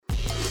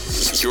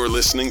You're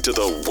listening to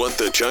the What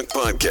the Chuck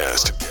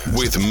podcast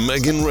with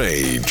Megan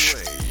Rage.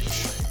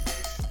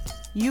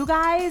 You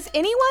guys,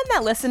 anyone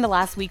that listened to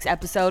last week's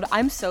episode,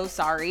 I'm so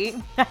sorry.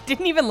 I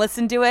didn't even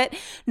listen to it.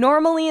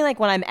 Normally,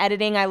 like when I'm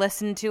editing, I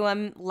listen to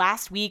them.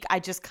 Last week, I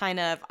just kind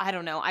of,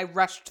 I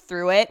rushed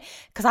through it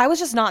because I was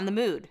just not in the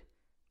mood.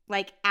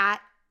 Like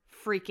at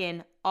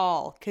freaking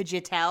all. Could you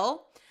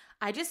tell?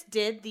 I just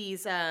did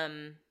these,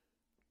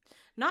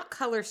 not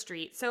Color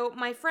Street. So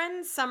my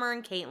friends Summer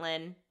and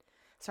Caitlin,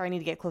 sorry, I need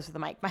to get closer to the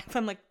mic.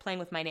 I'm like playing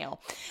with my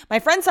nail. My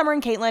friends Summer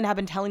and Caitlin have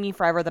been telling me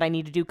forever that I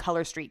need to do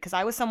Color Street because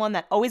I was someone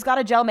that always got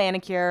a gel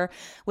manicure.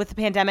 With the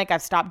pandemic,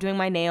 I've stopped doing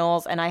my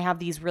nails and I have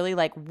these really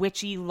like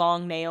witchy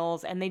long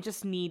nails and they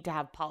just need to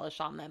have polish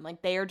on them.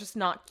 Like they are just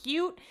not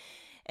cute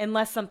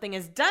unless something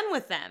is done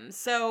with them.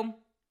 So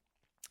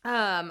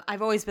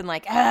I've always been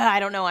like, I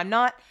don't know. I'm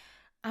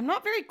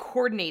not very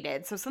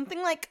coordinated. So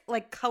something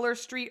like Color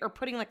Street or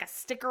putting like a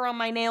sticker on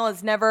my nail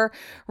has never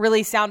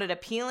really sounded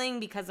appealing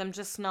because I'm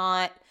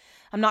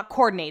not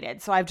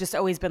coordinated. So I've just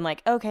always been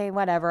like, okay,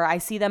 whatever. I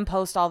see them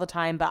post all the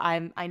time, but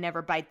I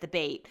never bite the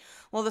bait.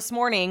 Well, this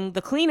morning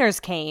the cleaners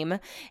came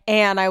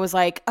and I was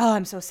like, oh,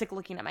 I'm so sick of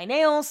looking at my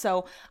nails.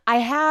 So I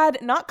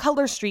had not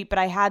Color Street, but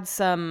I had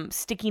some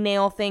sticky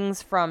nail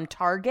things from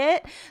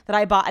Target that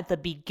I bought at the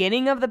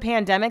beginning of the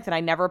pandemic that I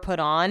never put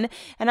on.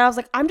 And I was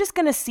like, I'm just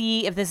going to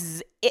see if this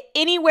is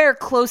anywhere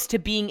close to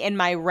being in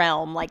my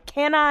realm. Like,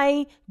 can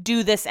I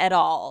do this at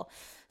all?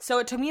 So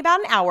it took me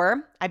about an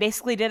hour. I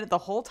basically did it the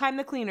whole time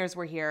the cleaners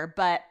were here,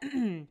 but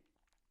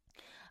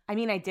I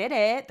mean, I did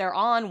it. They're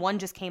on. One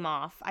just came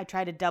off. I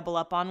tried to double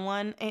up on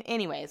one.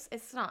 Anyways,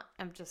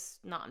 I'm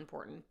just not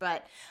important,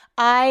 but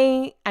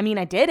I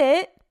did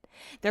it.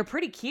 They're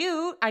pretty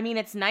cute. I mean,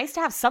 it's nice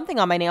to have something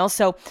on my nails.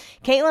 So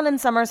Caitlin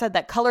and Summer said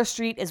that Color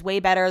Street is way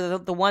better.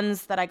 The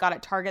ones that I got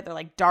at Target, they're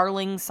like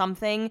Darling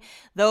something.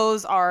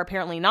 Those are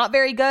apparently not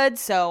very good.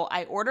 So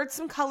I ordered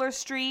some Color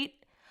Street.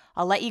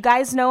 I'll let you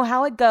guys know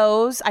how it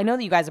goes. I know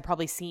that you guys have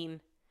probably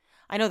seen,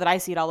 I know that I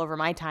see it all over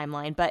my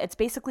timeline, but it's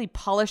basically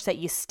polish that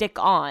you stick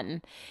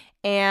on.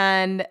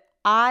 And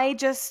I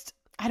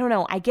don't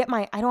know. I don't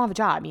have a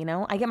job,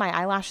 I get my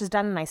eyelashes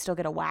done and I still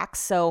get a wax.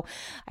 So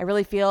I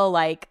really feel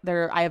like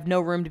I have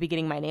no room to be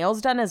getting my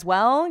nails done as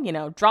well.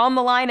 Drawing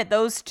the line at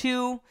those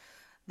two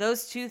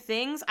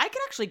things. I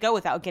could actually go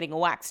without getting a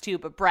wax too,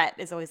 but Brett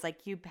is always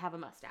like, you have a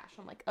mustache.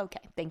 I'm like,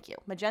 okay, thank you.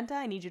 Magenta,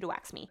 I need you to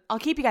wax me. I'll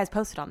keep you guys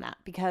posted on that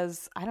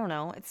because I don't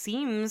know. It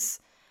seems,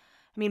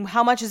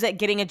 how much is it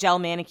getting a gel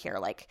manicure?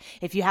 Like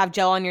if you have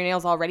gel on your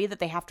nails already that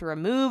they have to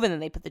remove and then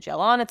they put the gel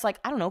on, it's like,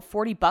 I don't know,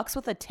 $40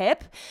 with a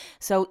tip.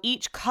 So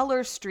each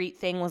Color Street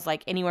thing was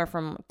like anywhere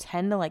from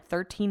 10 to like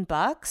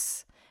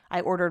 $13. I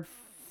ordered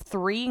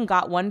 3 and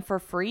got 1 for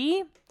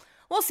free.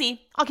 We'll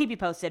see. I'll keep you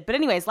posted. But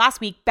anyways,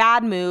 last week,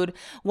 bad mood.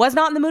 Was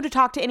not in the mood to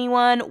talk to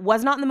anyone.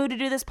 Was not in the mood to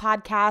do this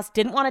podcast.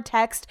 Didn't want to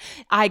text.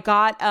 I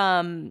got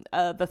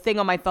the thing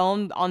on my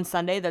phone on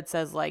Sunday that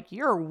says like,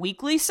 your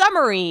weekly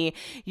summary.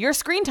 Your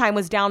screen time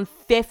was down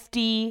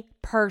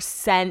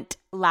 50%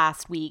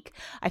 last week.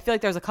 I feel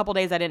like there was a couple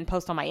days I didn't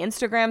post on my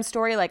Instagram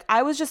story. Like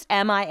I was just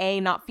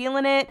MIA, not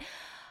feeling it.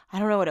 I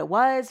don't know what it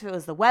was, if it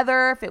was the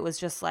weather, if it was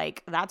just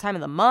like that time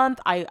of the month.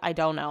 I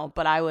don't know,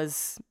 but I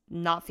was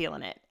not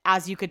feeling it,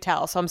 as you could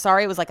tell. So I'm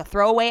sorry it was like a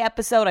throwaway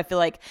episode. I feel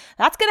like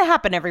that's going to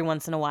happen every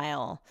once in a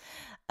while.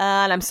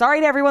 And I'm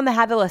sorry to everyone that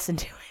had to listen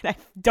to it. I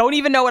don't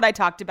even know what I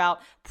talked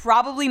about.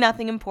 Probably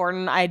nothing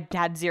important. I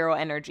had zero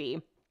energy.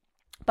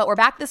 But we're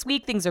back this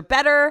week. Things are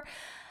better.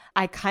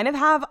 I kind of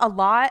have a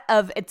lot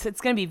of, it's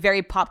going to be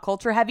very pop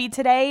culture heavy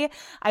today.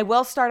 I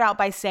will start out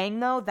by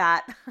saying though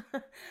that...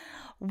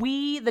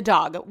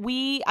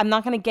 I'm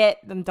not going to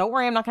don't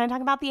worry, I'm not going to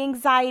talk about the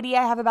anxiety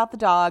I have about the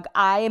dog.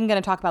 I am going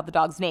to talk about the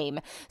dog's name.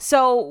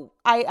 So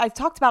I've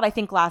talked about, I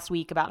think last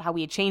week, about how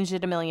we had changed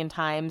it a million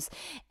times.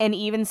 And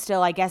even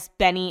still, I guess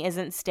Benny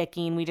isn't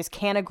sticking. We just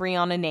can't agree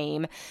on a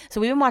name. So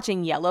we've been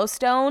watching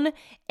Yellowstone.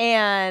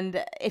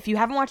 And if you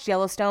haven't watched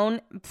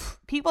Yellowstone,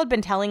 people have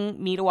been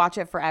telling me to watch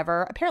it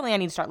forever. Apparently I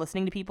need to start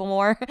listening to people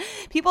more.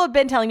 People have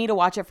been telling me to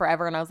watch it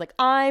forever. And I was like,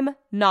 I'm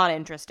not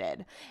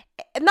interested.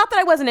 Not that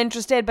I wasn't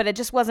interested, but it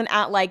just wasn't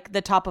at like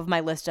the top of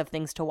my list of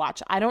things to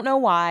watch. I don't know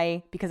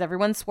why, because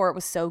everyone swore it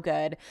was so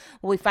good.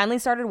 Well, we finally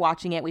started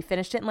watching it. We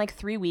finished it in like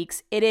 3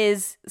 weeks. It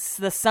is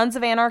the Sons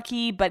of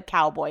Anarchy, but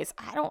cowboys.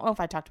 I don't know if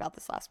I talked about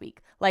this last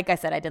week. Like I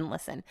said, I didn't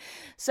listen.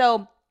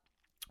 So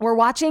we're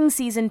watching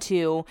season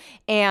 2,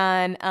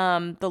 and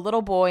the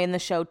little boy in the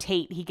show,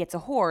 Tate, he gets a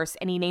horse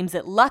and he names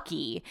it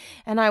Lucky.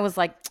 And I was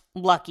like,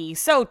 Lucky,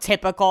 so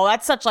typical.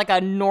 That's such like a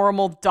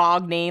normal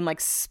dog name,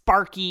 like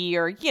Sparky,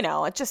 or,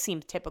 it just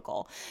seemed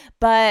typical.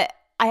 But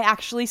I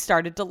actually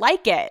started to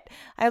like it.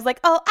 I was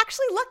like, oh,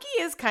 actually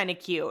Lucky is kind of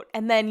cute.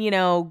 And then,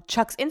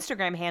 Chuck's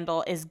Instagram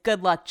handle is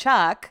Good Luck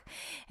Chuck.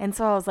 And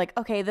so I was like,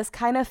 okay, this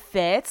kind of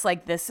fits.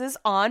 Like, this is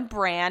on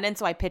brand. And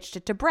so I pitched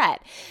it to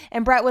Brett.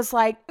 And Brett was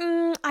like,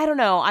 I don't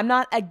know. I'm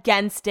not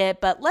against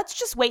it, but let's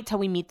just wait till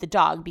we meet the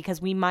dog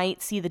because we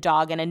might see the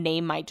dog and a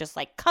name might just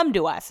like come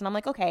to us. And I'm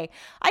like, okay,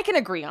 I can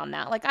agree on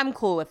that. Like, I'm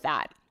cool with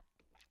that.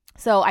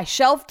 So I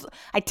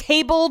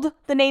tabled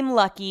the name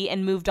Lucky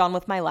and moved on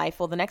with my life.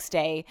 Well, the next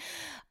day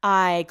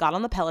I got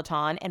on the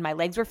Peloton and my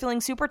legs were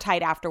feeling super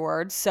tight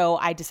afterwards. So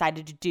I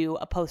decided to do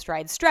a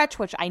post-ride stretch,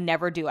 which I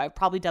never do. I've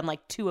probably done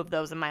like 2 of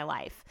those in my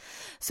life.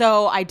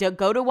 So I did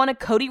go to one of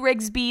Cody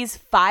Rigsby's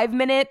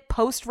 5-minute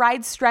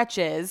post-ride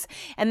stretches.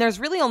 And there's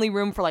really only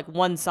room for like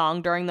one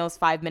song during those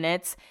 5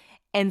 minutes.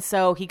 And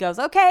so he goes,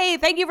 okay,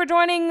 thank you for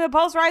joining the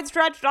post-ride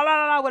stretch, blah,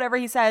 blah, blah, whatever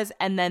he says.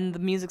 And then the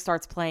music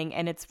starts playing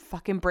and it's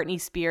fucking Britney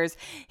Spears.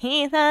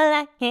 He's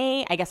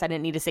lucky. I guess I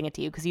didn't need to sing it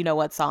to you because you know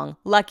what song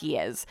Lucky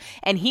is.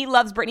 And he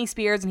loves Britney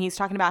Spears and he's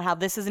talking about how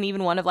this isn't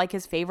even one of like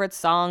his favorite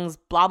songs,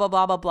 blah, blah,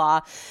 blah, blah, blah.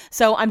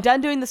 So I'm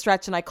done doing the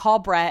stretch and I call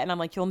Brett and I'm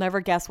like, you'll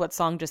never guess what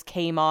song just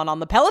came on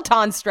the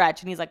Peloton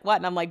stretch. And he's like, what?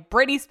 And I'm like,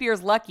 Britney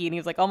Spears Lucky. And he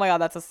was like, oh my God,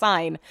 that's a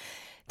sign.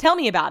 Tell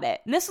me about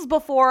it. And this was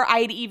before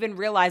I'd even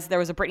realized there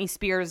was a Britney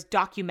Spears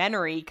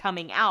documentary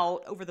coming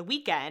out over the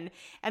weekend.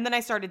 And then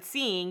I started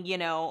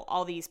seeing,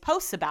 all these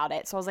posts about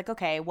it. So I was like,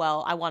 okay,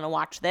 well, I want to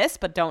watch this,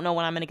 but don't know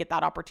when I'm going to get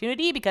that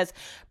opportunity because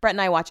Brett and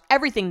I watch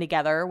everything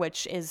together,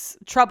 which is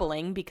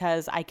troubling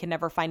because I can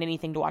never find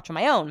anything to watch on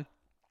my own.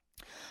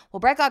 Well,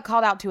 Brett got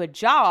called out to a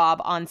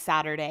job on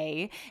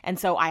Saturday, and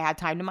so I had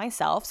time to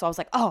myself. So I was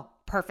like, oh,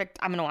 perfect.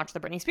 I'm going to watch the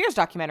Britney Spears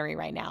documentary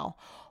right now.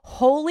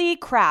 Holy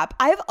crap.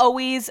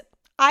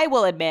 I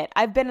will admit,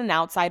 I've been an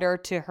outsider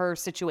to her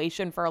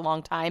situation for a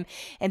long time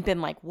and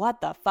been like,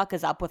 what the fuck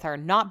is up with her?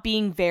 Not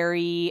being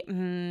very,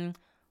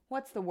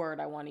 what's the word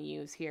I want to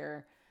use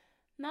here?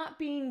 Not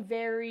being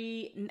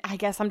very, I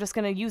guess I'm just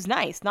going to use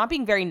nice. Not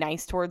being very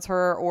nice towards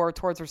her or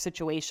towards her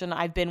situation.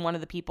 I've been one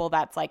of the people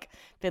that's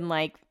been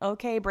like,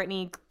 okay,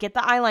 Britney, get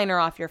the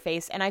eyeliner off your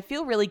face. And I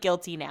feel really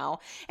guilty now.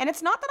 And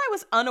it's not that I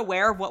was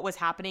unaware of what was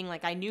happening.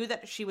 Like I knew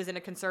that she was in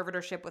a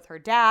conservatorship with her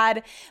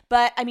dad,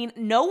 but I mean,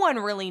 no one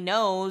really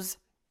knows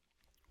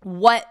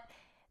what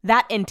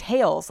that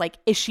entails. Like,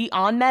 is she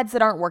on meds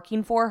that aren't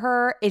working for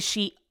her? Is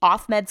she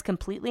off meds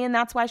completely and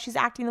that's why she's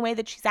acting the way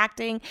that she's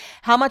acting?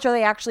 How much are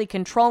they actually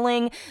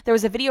controlling? There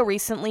was a video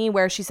recently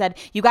where she said,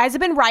 you guys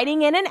have been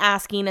writing in and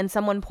asking, and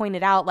someone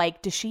pointed out,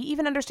 like, does she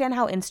even understand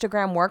how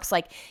Instagram works?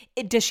 Like,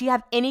 does she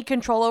have any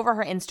control over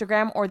her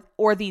Instagram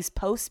or these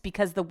posts?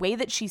 Because the way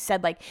that she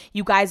said, like,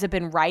 you guys have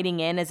been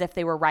writing in as if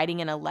they were writing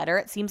in a letter,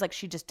 it seems like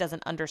she just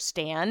doesn't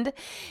understand.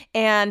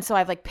 And so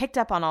I've picked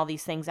up on all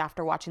these things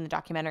after watching the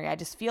documentary. I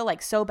just feel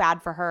so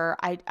bad for her.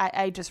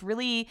 I just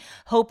really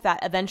hope that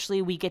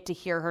eventually we get to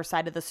hear her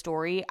side of the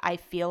story. I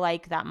feel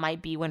like that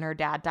might be when her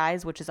dad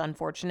dies, which is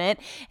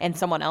unfortunate, and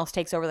someone else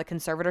takes over the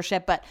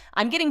conservatorship, but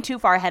I'm getting too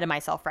far ahead of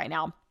myself right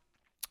now.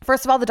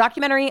 First of all, the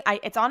documentary,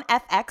 it's on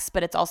FX,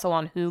 but it's also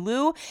on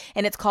Hulu,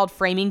 and it's called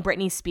Framing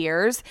Britney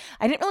Spears.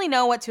 I didn't really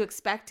know what to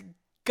expect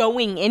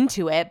going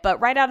into it, but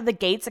right out of the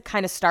gates, it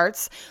kind of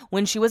starts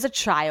when she was a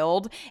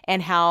child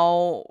and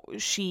how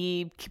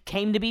she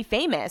came to be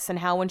famous, and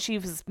how when she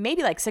was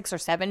maybe 6 or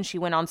 7, she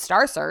went on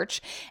Star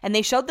Search, and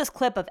they showed this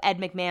clip of Ed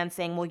McMahon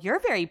saying, well, you're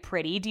very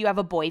pretty. Do you have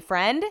a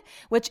boyfriend?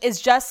 Which is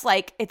just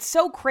it's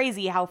so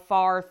crazy how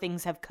far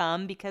things have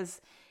come, because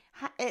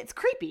it's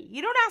creepy.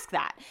 You don't ask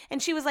that. And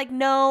she was like,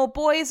 no,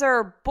 boys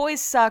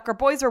suck, or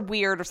boys are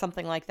weird, or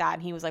something like that.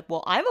 And he was like,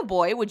 well, I'm a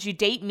boy. Would you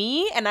date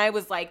me? And I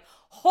was like,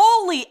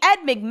 holy Ed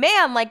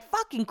McMahon,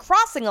 fucking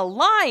crossing a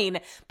line.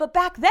 But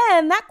back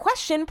then, that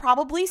question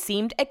probably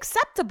seemed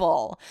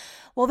acceptable.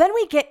 Well, then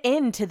we get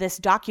into this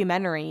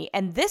documentary,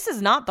 and this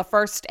is not the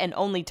first and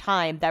only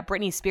time that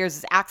Britney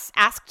Spears has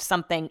asked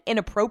something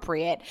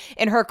inappropriate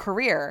in her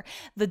career.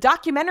 The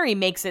documentary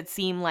makes it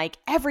seem like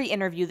every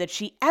interview that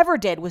she ever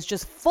did was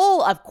just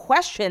full of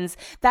questions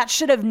that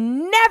should have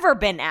never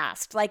been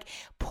asked.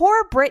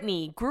 Poor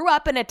Britney grew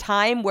up in a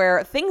time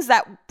where things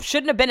that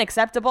shouldn't have been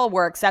acceptable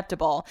were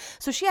acceptable.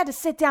 So she had to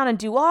sit down and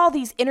do all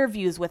these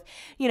interviews with,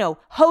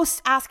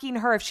 hosts asking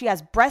her if she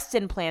has breast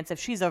implants, if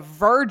she's a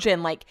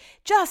virgin,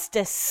 just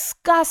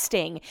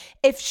disgusting.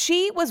 If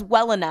she was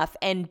well enough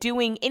and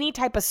doing any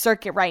type of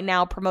circuit right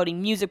now,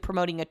 promoting music,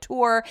 promoting a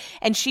tour,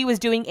 and she was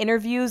doing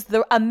interviews,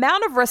 the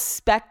amount of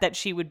respect that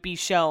she would be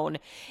shown,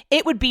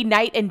 it would be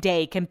night and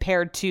day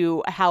compared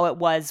to how it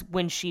was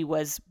when she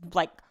was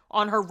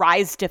on her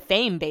rise to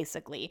fame,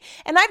 basically.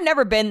 And I've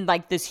never been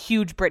this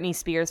huge Britney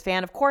Spears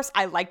fan. Of course,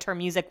 I liked her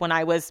music when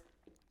I was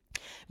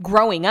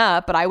growing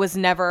up, but I was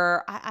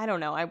never, I don't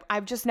know,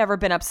 I've just never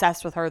been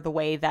obsessed with her the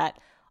way that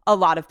a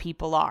lot of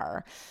people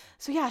are.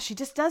 So yeah, she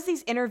just does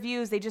these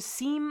interviews. They just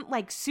seem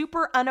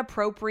super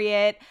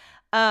inappropriate.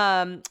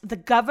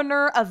 The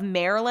governor of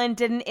Maryland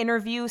did an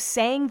interview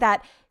saying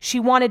that she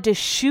wanted to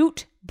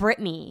shoot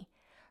Britney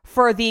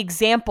for the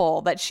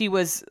example that she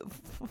was,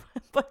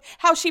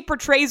 how she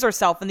portrays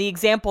herself and the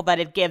example that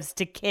it gives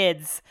to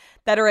kids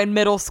that are in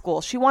middle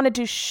school. She wanted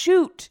to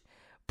shoot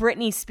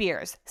Britney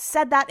Spears,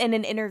 said that in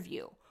an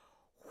interview.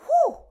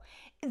 Whew.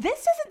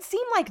 This doesn't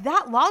seem like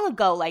that long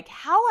ago.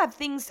 How have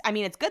things,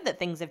 it's good that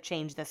things have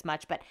changed this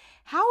much, but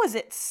how is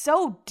it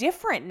so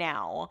different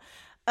now?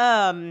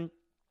 And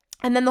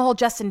then the whole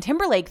Justin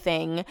Timberlake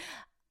thing,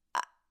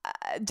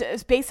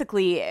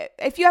 basically,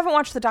 if you haven't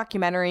watched the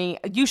documentary,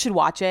 you should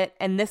watch it.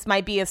 And this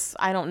might be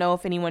I don't know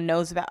if anyone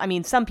knows about, I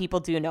mean, some people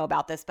do know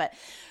about this, but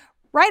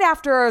right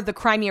after the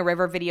Crimea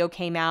River video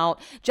came out,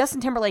 Justin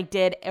Timberlake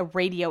did a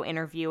radio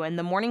interview, and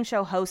the morning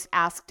show host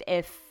asked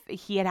if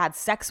he had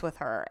sex with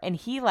her. And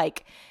he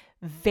like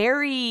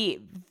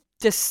very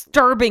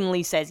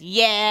disturbingly says,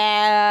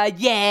 yeah,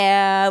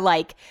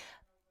 like,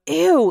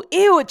 ew,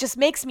 it just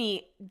makes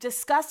me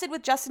disgusted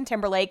with Justin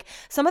Timberlake.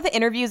 Some of the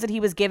interviews that he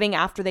was giving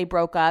after they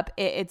broke up,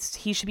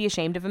 he should be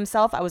ashamed of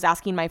himself. I was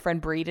asking my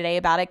friend Brie today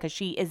about it because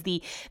she is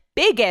the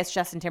biggest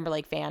Justin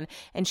Timberlake fan,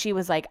 and she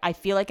was like, I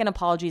feel like an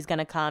apology is going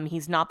to come.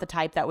 He's not the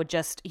type that would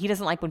he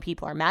doesn't like when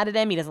people are mad at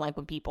him. He doesn't like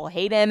when people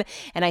hate him,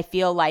 and I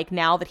feel like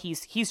now that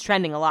he's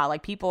trending a lot,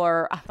 like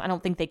I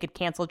don't think they could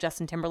cancel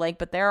Justin Timberlake,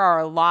 but there are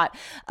a lot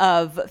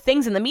of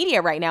things in the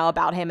media right now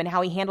about him and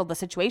how he handled the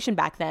situation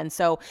back then.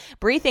 So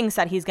Brie thinks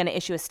that he's going to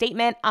issue a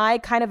statement. I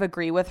kind of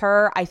agree with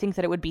her. I think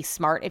that it would be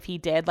smart if he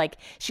did. Like,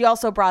 she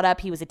also brought up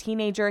he was a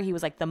teenager. He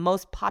was like the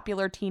most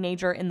popular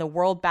teenager in the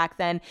world back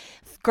then.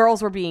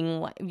 Girls were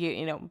being,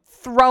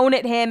 thrown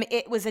at him.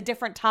 It was a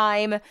different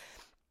time.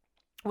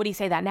 Would he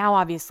say that now?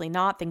 Obviously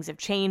not. Things have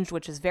changed,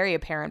 which is very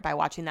apparent by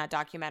watching that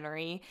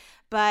documentary.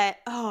 But,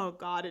 oh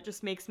God, it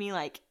just makes me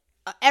like,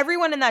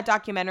 everyone in that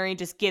documentary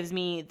just gives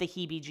me the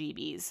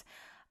heebie-jeebies.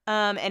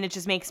 And it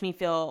just makes me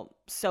feel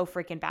so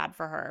freaking bad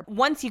for her.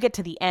 Once you get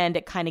to the end,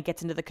 it kind of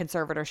gets into the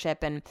conservatorship.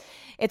 And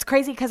it's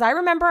crazy because I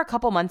remember a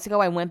couple months ago,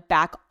 I went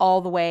back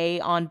all the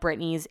way on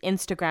Britney's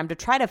Instagram to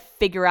try to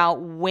figure out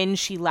when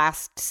she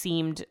last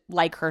seemed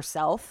like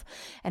herself.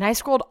 And I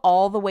scrolled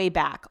all the way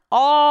back.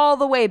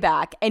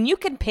 And you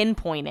can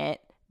pinpoint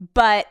it,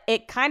 but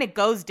it kind of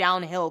goes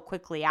downhill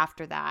quickly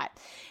after that.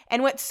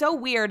 And what's so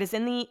weird is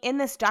in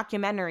this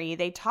documentary,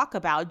 they talk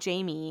about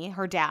Jamie,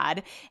 her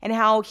dad, and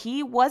how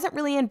he wasn't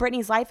really in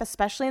Britney's life,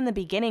 especially in the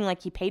beginning.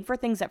 Like, he paid for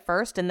things at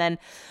first, and then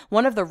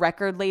one of the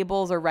record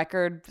labels or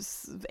record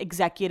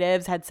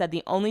executives had said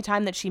the only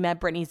time that she met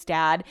Britney's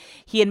dad,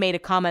 he had made a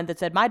comment that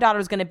said, my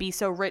daughter's going to be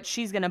so rich,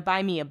 she's going to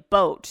buy me a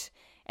boat.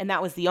 And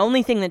that was the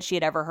only thing that she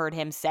had ever heard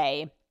him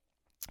say.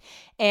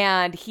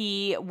 And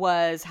he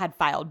had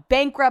filed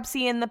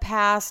bankruptcy in the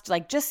past,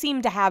 like just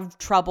seemed to have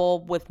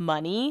trouble with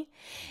money.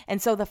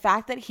 And so the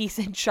fact that he's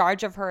in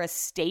charge of her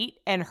estate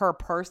and her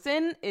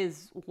person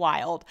is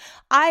wild.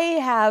 I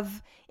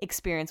have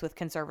experience with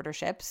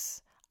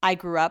conservatorships. I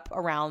grew up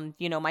around,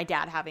 my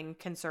dad having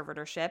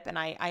conservatorship, and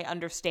I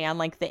understand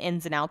like the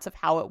ins and outs of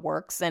how it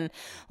works and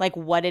like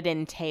what it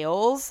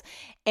entails.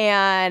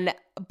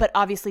 But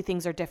obviously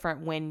things are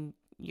different when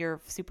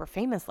you're super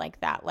famous like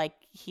that. Like,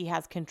 he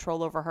has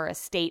control over her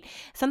estate.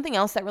 Something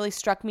else that really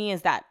struck me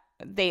is that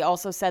they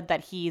also said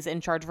that he's in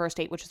charge of her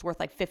estate, which is worth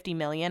like $50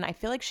 million. I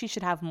feel like she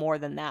should have more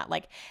than that.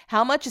 Like,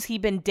 how much has he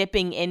been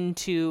dipping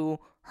into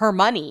her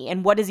money,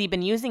 and what has he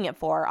been using it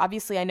for?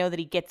 Obviously, I know that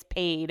he gets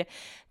paid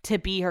to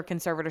be her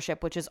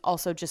conservatorship, which is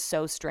also just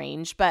so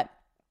strange. But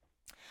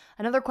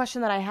another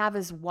question that I have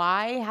is,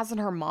 why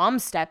hasn't her mom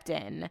stepped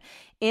in?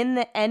 In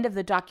the end of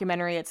the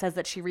documentary, it says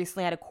that she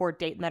recently had a court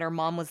date and that her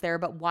mom was there,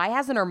 but why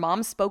hasn't her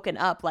mom spoken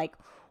up? Like,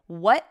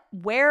 what,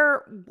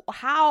 where,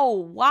 how,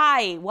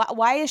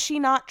 why has she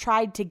not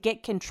tried to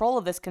get control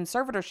of this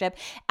conservatorship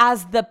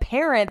as the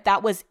parent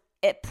that was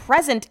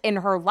present in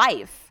her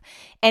life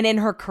and in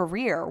her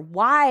career?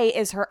 Why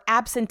is her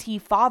absentee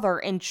father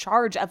in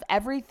charge of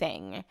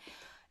everything?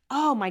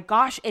 Oh my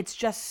gosh, it's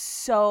just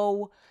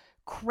so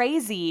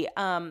crazy.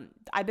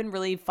 I've been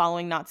really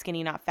following Not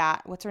Skinny, Not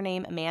Fat. What's her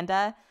name?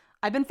 Amanda.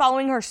 I've been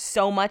following her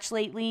so much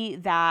lately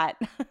that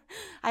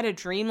I had a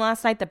dream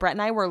last night that Brett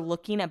and I were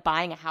looking at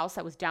buying a house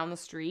that was down the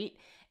street,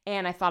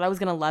 and I thought I was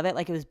going to love it.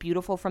 Like, it was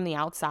beautiful from the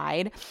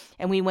outside,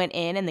 and we went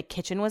in and the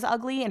kitchen was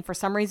ugly, and for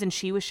some reason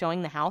she was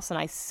showing the house and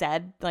I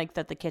said like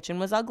that the kitchen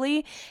was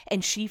ugly,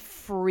 and she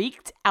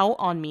freaked out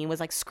on me, was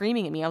like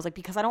screaming at me. I was like,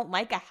 because I don't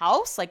like a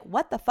house? Like,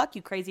 what the fuck,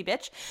 you crazy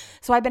bitch?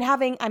 So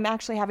I'm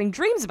actually having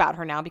dreams about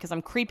her now because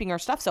I'm creeping her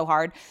stuff so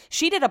hard.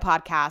 She did a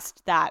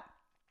podcast that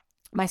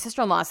my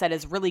sister-in-law said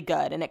is really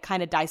good, and it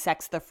kind of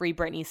dissects the Free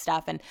Britney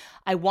stuff, and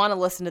I want to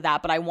listen to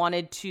that, but I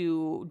wanted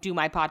to do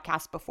my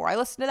podcast before I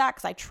listen to that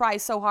because I try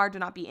so hard to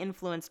not be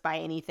influenced by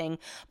anything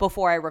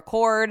before I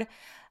record,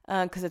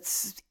 because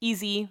it's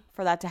easy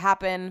for that to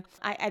happen.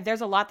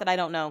 There's a lot that I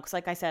don't know because,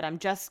 like I said, I'm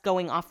just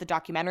going off the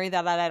documentary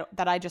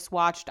that I just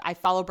watched. I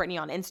follow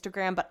Britney on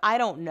Instagram, but I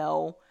don't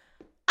know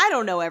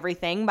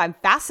everything, but I'm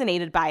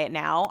fascinated by it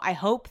now. I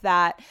hope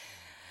that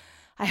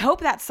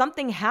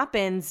something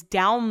happens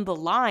down the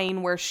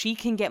line where she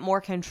can get more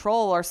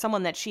control, or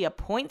someone that she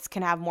appoints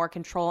can have more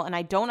control. And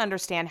I don't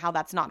understand how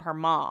that's not her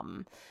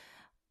mom.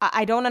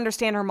 I don't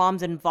understand her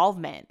mom's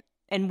involvement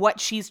and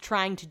what she's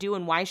trying to do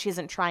and why she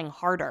isn't trying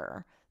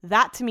harder.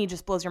 That to me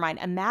just blows your mind.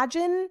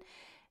 Imagine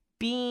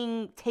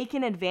being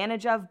taken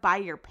advantage of by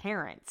your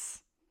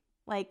parents.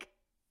 Like,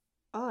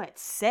 oh,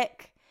 it's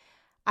sick.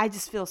 I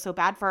just feel so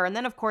bad for her. And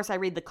then, of course, I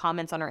read the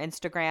comments on her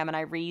Instagram and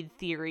I read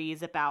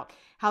theories about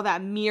how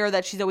that mirror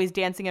that she's always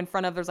dancing in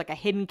front of, there's like a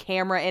hidden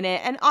camera in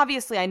it. And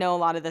obviously, I know a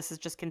lot of this is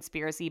just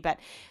conspiracy, but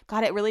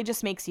God, it really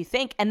just makes you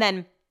think. And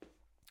then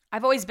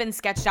I've always been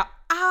sketched out.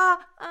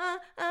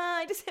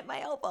 I just hit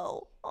my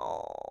elbow.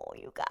 Oh,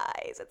 you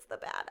guys, it's the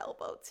bad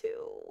elbow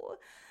too.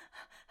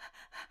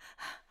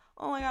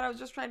 Oh my God, I was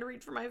just trying to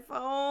reach for my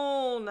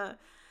phone.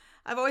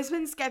 I've always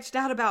been sketched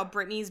out about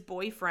Britney's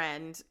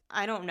boyfriend.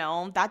 I don't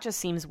know. That just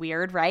seems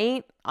weird,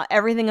 right?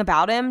 Everything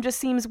about him just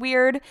seems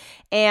weird.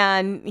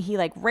 And he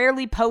like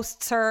rarely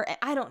posts her.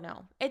 I don't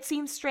know. It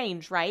seems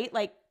strange, right?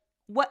 Like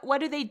what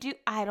do they do?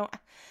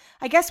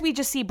 I guess we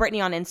just see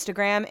Britney on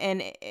Instagram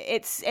and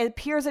it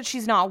appears that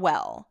she's not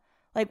well.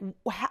 Like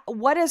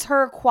what is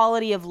her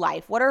quality of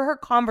life? What are her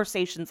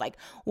conversations like?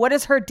 What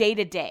is her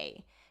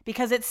day-to-day?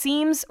 Because it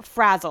seems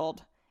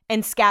frazzled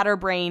and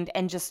scatterbrained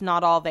and just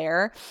not all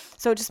there.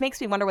 So it just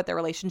makes me wonder what their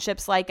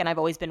relationship's like, and I've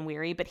always been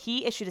weary. But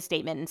he issued a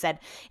statement and said,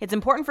 "It's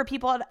important for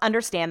people to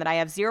understand that I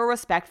have zero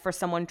respect for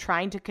someone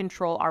trying to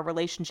control our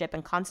relationship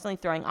and constantly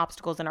throwing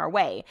obstacles in our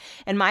way.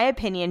 In my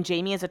opinion,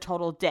 Jamie is a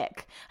total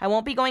dick. I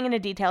won't be going into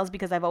details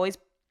because I've always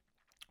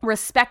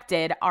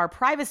respected our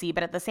privacy,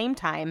 but at the same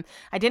time,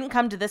 I didn't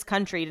come to this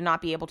country to not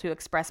be able to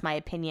express my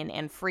opinion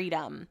and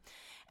freedom."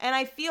 And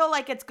I feel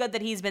like it's good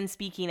that he's been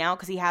speaking out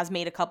because he has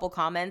made a couple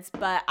comments,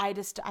 but I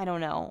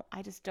don't know.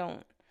 I just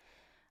don't.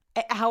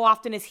 How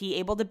often is he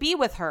able to be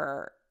with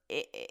her?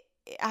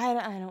 I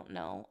don't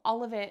know.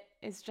 All of it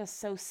is just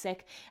so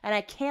sick. And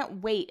I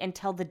can't wait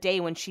until the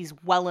day when she's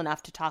well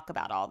enough to talk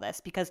about all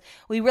this because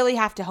we really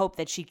have to hope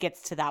that she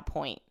gets to that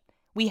point.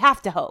 We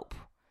have to hope.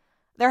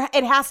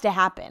 It has to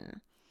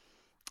happen.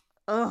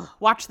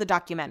 Watch the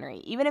documentary.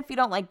 Even if you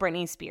don't like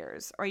Britney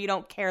Spears or you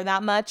don't care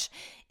that much,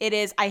 it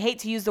is, I hate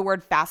to use the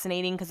word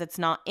fascinating because it's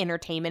not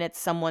entertainment, it's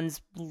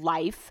someone's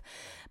life,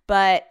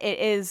 but it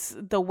is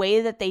the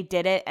way that they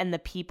did it and the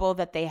people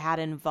that they had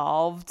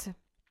involved.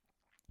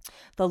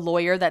 The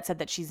lawyer that said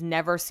that she's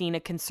never seen a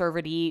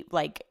conservatee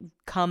like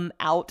come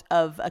out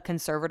of a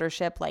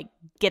conservatorship, like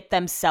get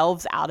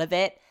themselves out of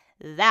it.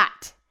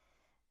 That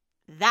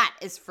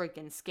is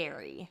freaking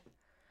scary.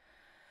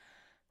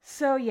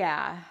 So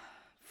yeah.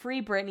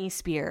 Free Britney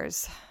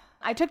Spears.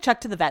 I took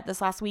Chuck to the vet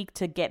this last week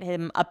to get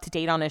him up to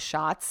date on his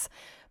shots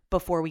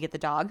before we get the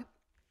dog.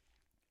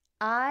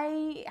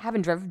 I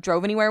haven't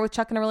drove anywhere with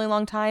Chuck in a really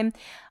long time.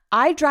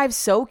 I drive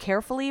so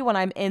carefully when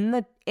I'm in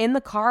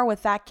the car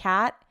with that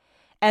cat,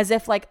 as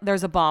if like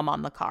there's a bomb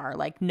on the car.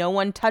 Like no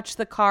one touched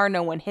the car,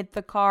 no one hit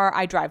the car.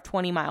 I drive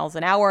 20 miles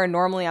an hour and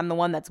normally I'm the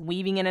one that's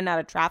weaving in and out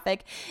of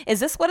traffic.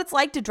 Is this what it's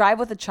like to drive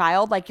with a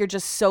child? Like you're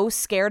just so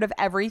scared of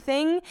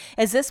everything?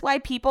 Is this why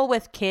people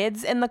with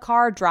kids in the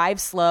car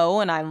drive slow?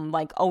 And I'm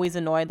like always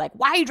annoyed, like,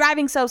 why are you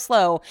driving so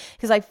slow?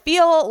 Because I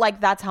feel like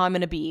that's how I'm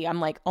going to be.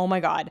 I'm like, oh my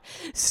God.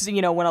 So,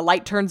 when a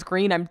light turns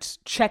green, I'm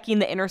checking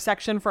the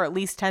intersection for at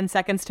least 10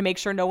 seconds to make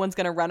sure no one's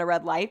going to run a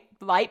red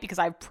light because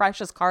I have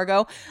precious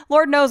cargo.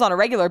 Lord knows on a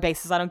regular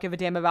basis, I don't give a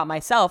damn about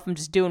myself. I'm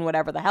just doing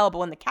whatever the hell. But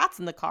when the cat's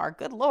in the car,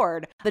 good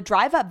Lord. The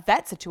drive-up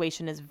vet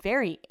situation is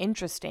very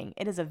interesting.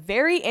 It is a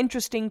very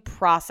interesting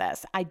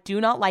process. I do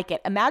not like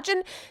it.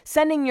 Imagine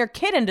sending your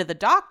kid into the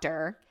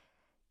doctor.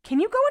 Can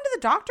you go into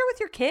the doctor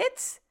with your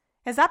kids?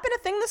 Has that been a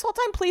thing this whole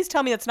time? Please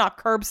tell me it's not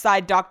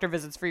curbside doctor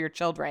visits for your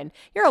children.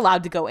 You're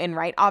allowed to go in,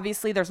 right?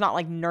 Obviously, there's not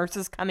like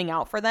nurses coming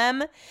out for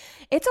them.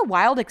 It's a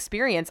wild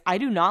experience. I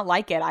do not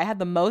like it. I had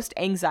the most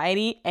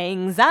anxiety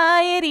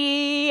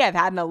I've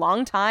had in a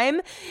long time.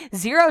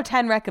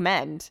 0-10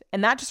 recommend.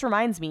 And that just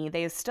reminds me,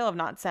 they still have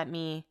not sent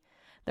me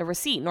the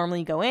receipt. Normally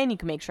you go in, you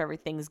can make sure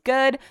everything's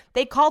good.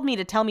 They called me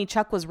to tell me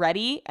Chuck was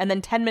ready, and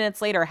then 10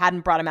 minutes later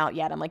hadn't brought him out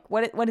yet. I'm like,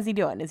 what is he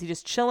doing? Is he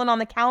just chilling on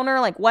the counter?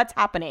 Like, what's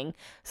happening?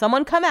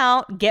 Someone come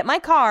out, get my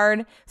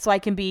card so I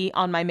can be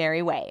on my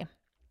merry way.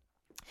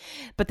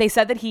 But they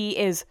said that he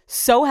is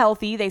so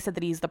healthy. They said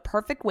that he's the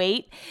perfect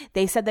weight.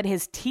 They said that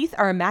his teeth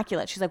are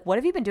immaculate. She's like, what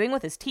have you been doing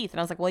with his teeth? And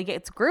I was like, well, he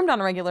gets groomed on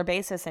a regular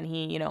basis and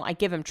he, I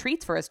give him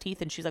treats for his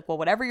teeth. And she's like, well,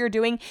 whatever you're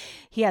doing,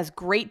 he has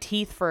great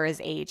teeth for his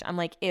age. I'm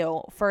like,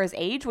 ew, for his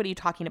age? What are you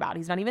talking about?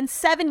 He's not even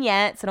 7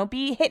 yet. So don't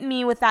be hitting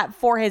me with that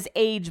for his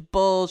age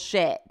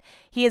bullshit.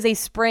 He is a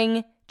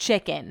spring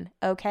chicken,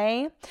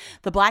 okay?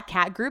 The Black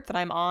Cat group that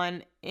I'm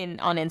on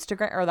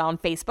Instagram or on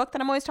Facebook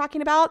that I'm always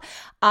talking about,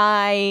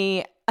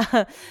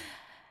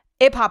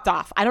 it popped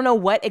off. I don't know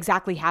what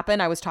exactly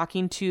happened. I was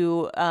talking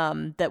to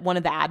one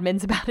of the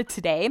admins about it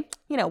today.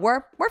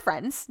 We're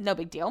friends, no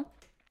big deal.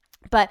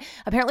 But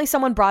apparently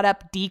someone brought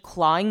up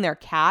declawing their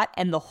cat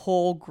and the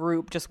whole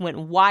group just went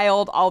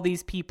wild. All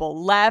these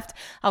people left.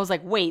 I was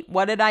like, wait,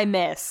 what did I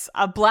miss?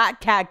 A Black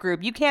Cat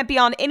group. You can't be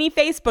on any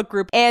Facebook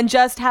group and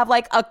just have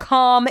like a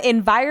calm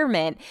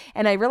environment.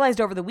 And I realized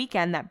over the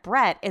weekend that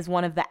Brett is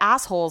one of the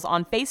assholes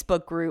on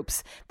Facebook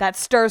groups that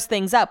stirs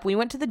things up. We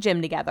went to the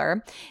gym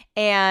together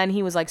and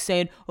he was like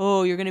saying,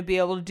 oh, you're going to be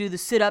able to do the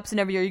sit-ups and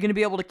everything. You're going to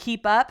be able to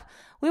keep up.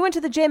 We went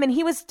to the gym and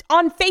he was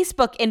on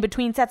Facebook in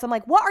between sets. I'm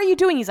like, what are you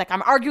doing? He's like,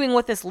 I'm arguing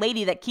with this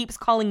lady that keeps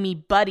calling me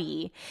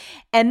buddy.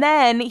 And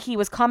then he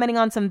was commenting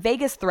on some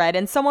Vegas thread,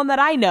 and someone that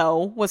I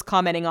know was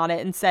commenting on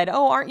it and said,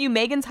 oh, aren't you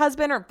Megan's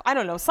husband? Or I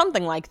don't know,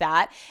 something like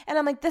that. And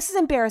I'm like, this is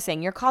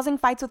embarrassing. You're causing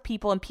fights with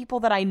people, and people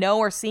that I know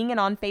are seeing it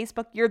on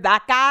Facebook. You're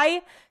that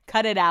guy?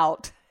 Cut it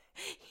out.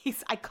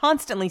 I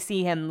constantly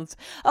see him.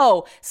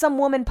 Oh, some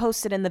woman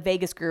posted in the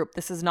Vegas group.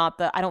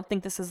 I don't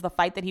think this is the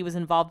fight that he was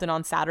involved in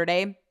on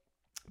Saturday.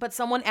 But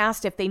someone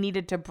asked if they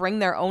needed to bring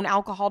their own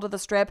alcohol to the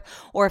strip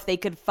or if they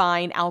could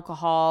find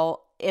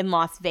alcohol in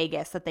Las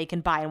Vegas that they can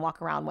buy and walk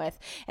around with.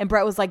 And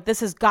Brett was like, this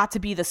has got to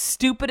be the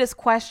stupidest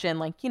question,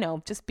 like,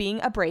 just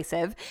being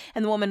abrasive.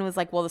 And the woman was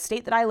like, well, the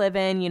state that I live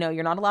in,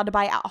 you're not allowed to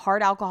buy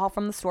hard alcohol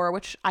from the store,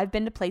 which I've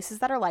been to places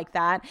that are like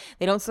that.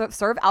 They don't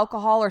serve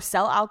alcohol or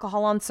sell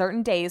alcohol on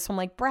certain days. So I'm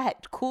like,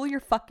 Brett, cool your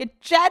fucking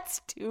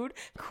jets, dude.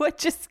 Quit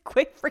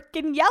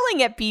freaking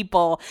yelling at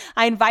people.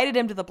 I invited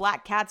him to the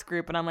Black Cats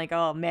group, and I'm like,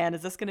 oh man,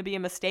 is this going to be a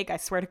mistake? I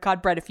swear to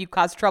God, Brett, if you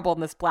cause trouble in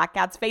this Black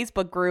Cats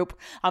Facebook group,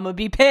 I'm going to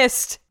be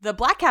pissed. The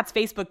Black Cats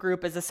Facebook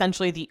group is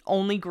essentially the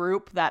only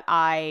group that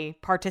I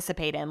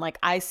participate in. Like,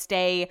 I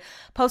stay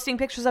posting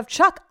pictures of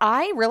Chuck.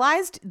 I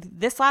realized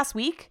this last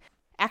week,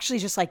 actually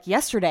just like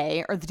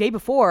yesterday or the day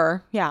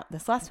before,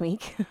 this last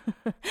week,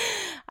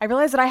 I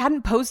realized that I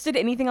hadn't posted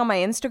anything on my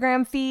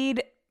Instagram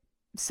feed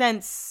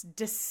since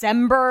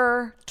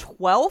December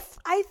 12th,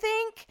 I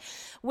think,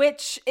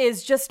 which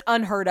is just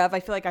unheard of. I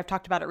feel like I've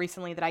talked about it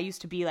recently that I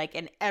used to be like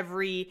an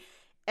every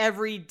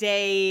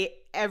day,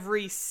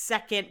 every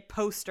second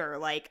poster.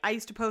 Like, I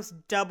used to post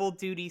double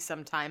duty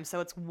sometimes. So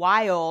it's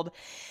wild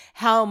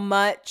how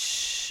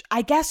much,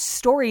 I guess,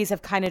 stories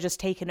have kind of just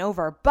taken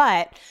over.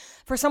 But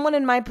for someone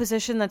in my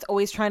position that's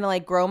always trying to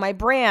like grow my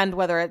brand,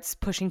 whether it's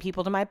pushing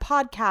people to my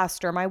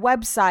podcast or my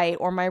website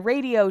or my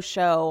radio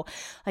show,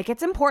 like,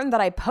 it's important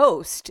that I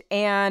post.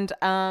 And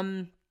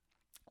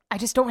I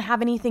just don't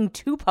have anything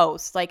to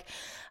post. Like,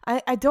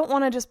 I don't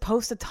want to just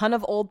post a ton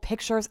of old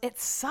pictures. It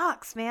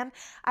sucks, man.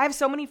 I have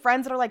so many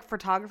friends that are like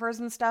photographers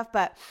and stuff,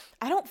 but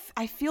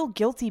I feel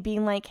guilty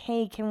being like,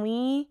 hey, can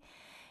we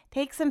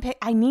take some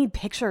I need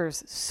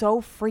pictures so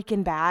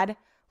freaking bad.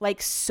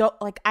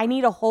 I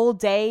need a whole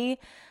day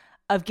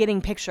of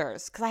getting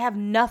pictures because I have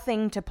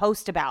nothing to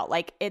post about.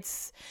 Like, I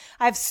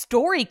have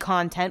story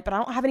content, but I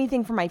don't have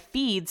anything for my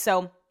feed.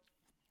 So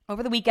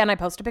over the weekend, I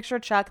posted a picture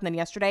of Chuck, and then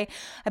yesterday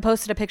I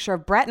posted a picture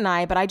of Brett and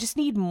I, but I just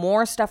need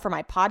more stuff for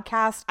my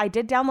podcast. I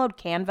did download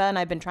Canva, and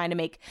I've been trying to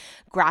make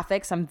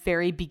graphics. I'm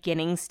very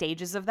beginning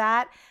stages of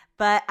that,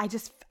 but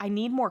I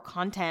need more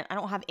content. I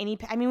don't have we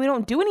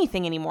don't do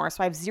anything anymore,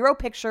 so I have 0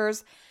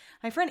 pictures.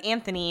 My friend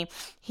Anthony,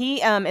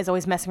 he is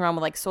always messing around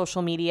with like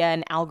social media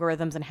and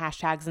algorithms and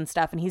hashtags and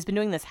stuff, and he's been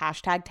doing this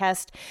hashtag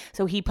test.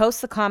 So he posts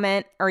the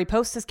comment, or he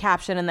posts his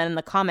caption, and then in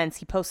the comments,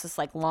 he posts this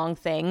like long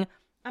thing.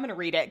 I'm going to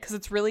read it because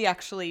it's really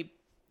actually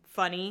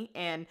funny.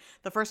 And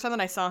the first time that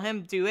I saw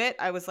him do it,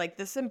 I was like,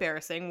 this is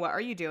embarrassing. What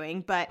are you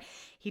doing? But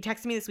he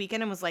texted me this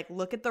weekend and was like,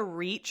 look at the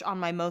reach on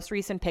my most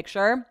recent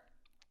picture.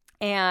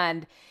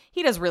 And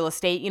he does real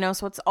estate,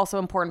 so it's also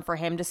important for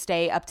him to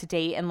stay up to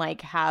date and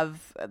like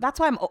that's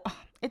why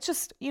it's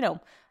just,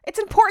 it's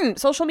important.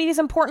 Social media is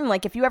important.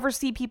 Like, if you ever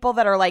see people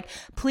that are like,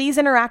 please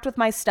interact with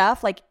my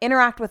stuff, like,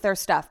 interact with their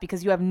stuff,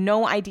 because you have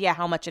no idea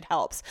how much it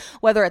helps.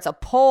 Whether it's a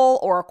poll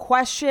or a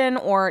question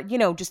or,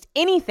 just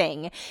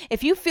anything.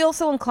 If you feel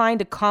so inclined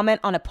to comment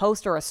on a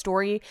post or a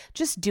story,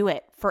 just do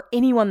it for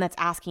anyone that's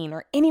asking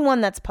or anyone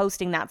that's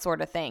posting that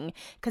sort of thing,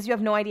 because you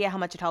have no idea how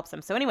much it helps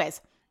them. So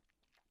anyways,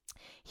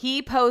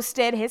 he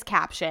posted his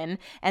caption,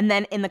 and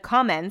then in the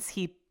comments,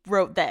 he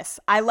wrote this: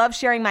 I love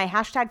sharing my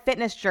hashtag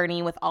fitness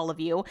journey with all of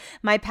you.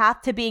 My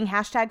path to being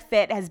hashtag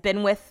fit has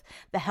been with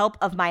the help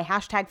of my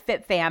hashtag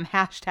fit fam,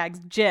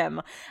 hashtag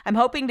gym. I'm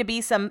hoping to be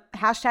some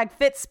hashtag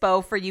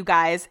fitspo for you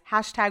guys,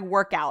 hashtag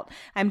workout.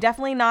 I'm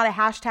definitely not a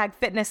hashtag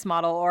fitness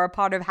model or a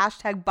part of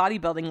hashtag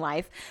bodybuilding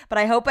life, but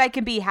I hope I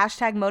can be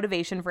hashtag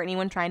motivation for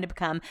anyone trying to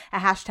become a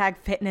hashtag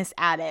fitness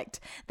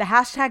addict. The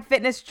hashtag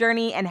fitness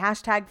journey and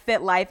hashtag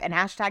fit life and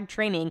hashtag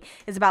training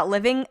is about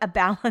living a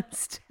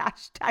balanced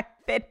hashtag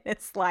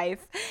fitness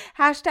life.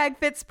 Hashtag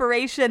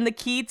fitspiration, the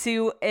key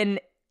to an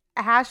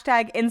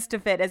hashtag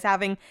instafit is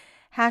having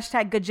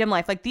hashtag good gym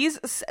life. Like, these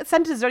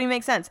sentences don't even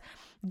make sense.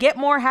 Get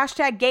more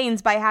hashtag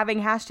gains by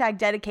having hashtag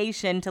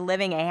dedication to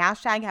living a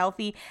hashtag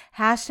healthy,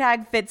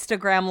 hashtag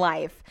fitstagram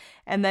life.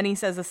 And then he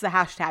says this is a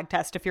hashtag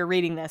test if you're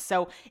reading this.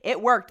 So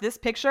it worked. This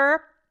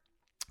picture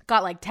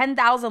got like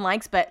 10,000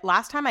 likes, but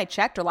last time I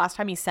checked, or last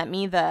time he sent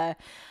me the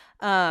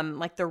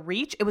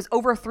reach, it was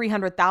over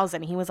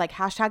 300,000. He was like,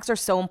 hashtags are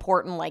so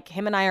important. Like,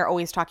 him and I are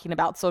always talking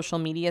about social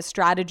media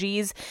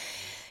strategies,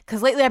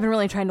 because lately I've been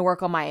really trying to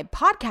work on my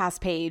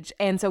podcast page.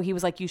 And so he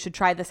was like, you should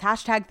try this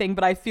hashtag thing,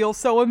 but I feel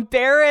so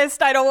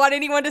embarrassed. I don't want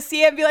anyone to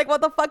see it and be like,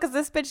 what the fuck is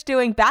this bitch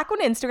doing? Back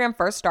when Instagram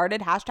first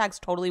started, hashtags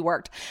totally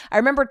worked. I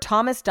remember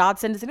Thomas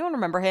Dodson. Does anyone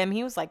remember him?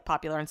 He was like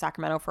popular in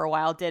Sacramento for a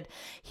while.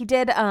 He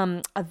did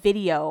a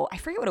video. I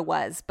forget what it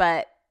was,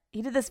 but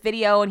this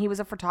video, and he was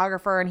a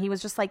photographer, and he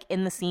was just like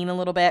in the scene a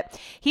little bit.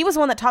 He was the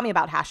one that taught me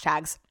about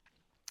hashtags.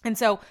 And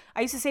so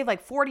I used to save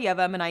like 40 of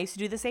them, and I used to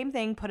do the same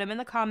thing, put them in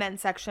the comment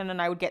section, and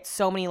I would get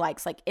so many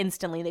likes, like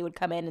instantly they would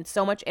come in and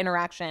so much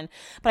interaction.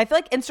 But I feel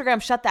like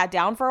Instagram shut that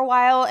down for a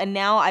while, and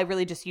now I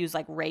really just use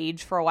like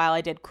rage for a while.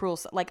 I did cruel,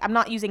 like I'm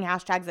not using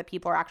hashtags that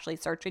people are actually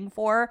searching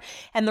for.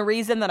 And the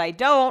reason that I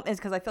don't is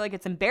because I feel like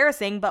it's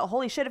embarrassing, but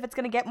holy shit, if it's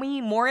going to get me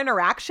more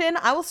interaction,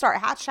 I will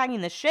start hashtagging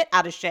the shit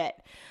out of shit.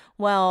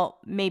 Well,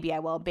 maybe I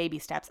will. Baby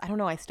steps. I don't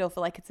know. I still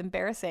feel like it's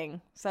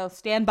embarrassing. So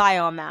stand by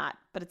on that.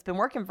 But it's been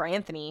working for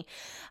Anthony.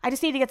 I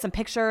just need to get some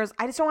pictures.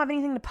 I just don't have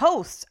anything to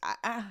post.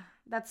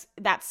 That's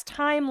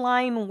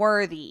timeline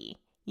worthy.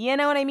 You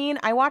know what I mean?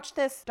 I watched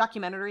this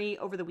documentary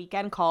over the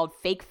weekend called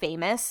Fake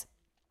Famous.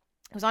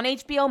 It was on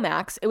HBO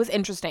Max. It was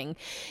interesting.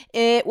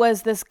 It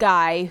was this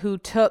guy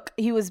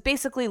he was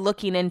basically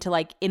looking into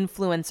like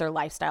influencer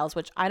lifestyles,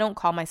 which I don't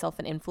call myself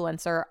an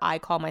influencer. I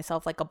call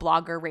myself like a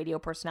blogger, radio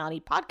personality,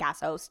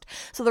 podcast host.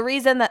 So the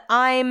reason that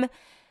I'm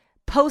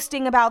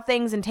posting about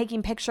things and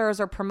taking pictures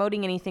or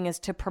promoting anything is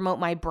to promote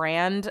my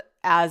brand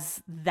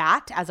as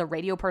a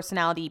radio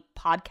personality,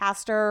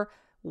 podcaster,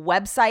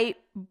 website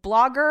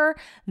blogger,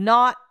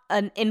 not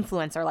an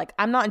influencer. Like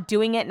I'm not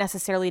doing it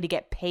necessarily to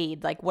get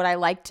paid. Like would I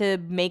like to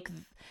make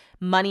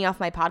money off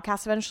my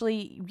podcast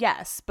eventually?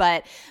 Yes,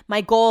 but my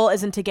goal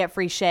isn't to get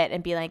free shit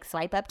and be like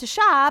swipe up to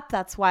shop.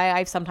 That's why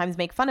I sometimes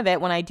make fun of it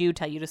when I do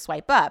tell you to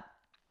swipe up.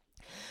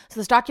 So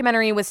this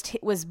documentary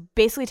was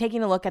basically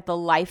taking a look at the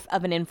life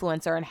of an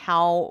influencer and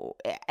how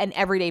an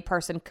everyday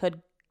person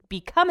could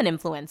become an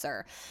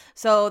influencer.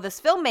 So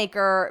this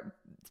filmmaker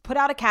put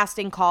out a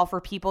casting call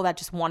for people that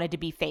just wanted to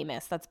be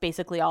famous. That's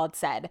basically all it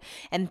said.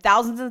 And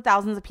thousands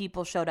of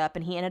people showed up,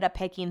 and he ended up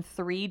picking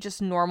 3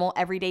 just normal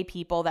everyday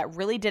people that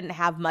really didn't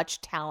have much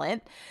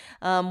talent.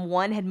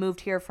 One had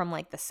moved here from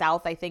like the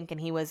South, I think, and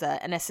he was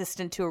an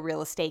assistant to a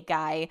real estate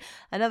guy.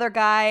 Another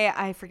guy,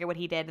 I forget what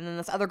he did. And then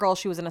this other girl,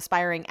 she was an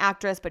aspiring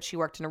actress, but she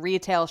worked in a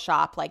retail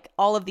shop. Like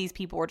all of these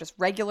people were just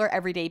regular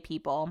everyday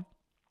people.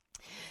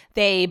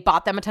 They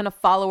bought them a ton of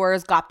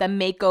followers, got them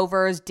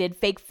makeovers, did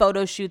fake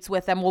photo shoots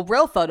with them. Well,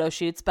 real photo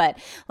shoots, but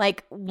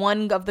like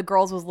one of the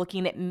girls was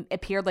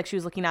appeared like she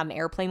was looking out an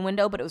airplane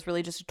window, but it was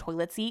really just a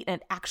toilet seat.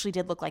 And it actually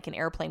did look like an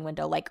airplane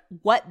window. Like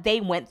what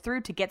they went through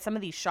to get some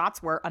of these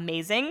shots were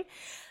amazing.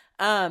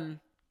 And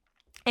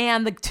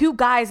the 2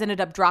 guys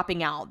ended up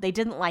dropping out. They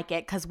didn't like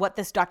it because what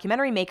this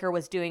documentary maker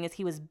was doing is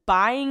he was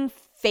buying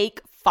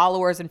fake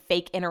followers and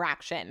fake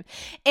interaction.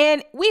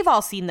 And we've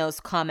all seen those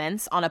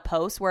comments on a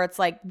post where it's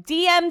like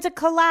DM to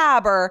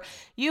collab, or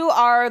you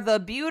are the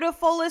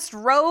beautifulest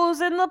rose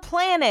in the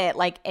planet.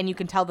 Like, and you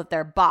can tell that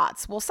they're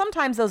bots. Well,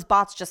 sometimes those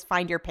bots just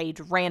find your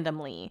page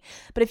randomly.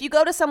 But if you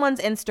go to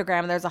someone's Instagram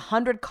and there's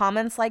 100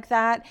 comments like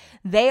that,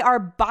 they are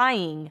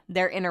buying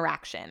their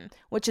interaction,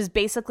 which is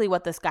basically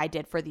what this guy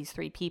did for these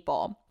 3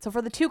 people. So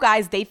for the 2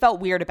 guys, they felt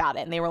weird about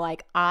it. And they were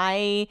like,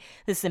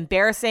 this is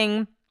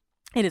embarrassing.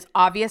 It is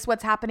obvious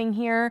what's happening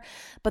here.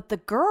 But the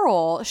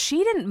girl,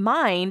 she didn't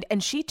mind,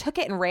 and she took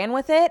it and ran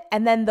with it.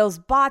 And then those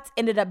bots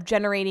ended up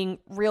generating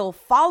real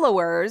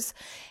followers.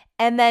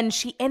 And then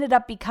she ended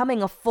up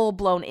becoming a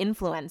full-blown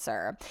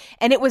influencer.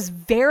 And it was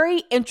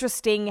very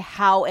interesting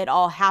how it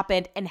all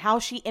happened and how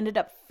she ended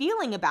up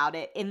feeling about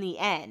it in the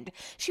end.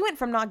 She went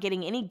from not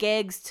getting any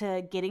gigs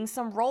to getting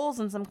some roles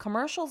and some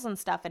commercials and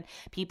stuff. And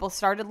people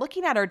started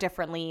looking at her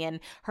differently. And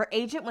her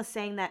agent was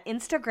saying that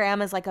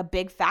Instagram is like a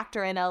big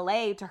factor in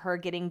LA to her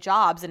getting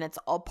jobs, and it's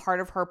all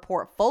part of her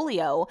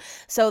portfolio.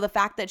 So the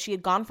fact that she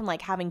had gone from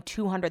like having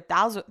 200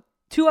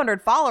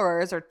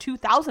 followers or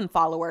 2,000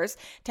 followers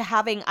to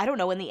having, I don't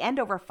know, in the end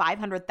over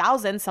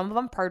 500,000, some of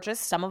them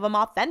purchased, some of them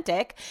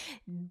authentic,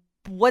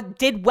 what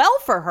did well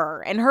for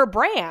her and her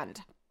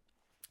brand.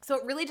 So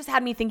it really just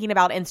had me thinking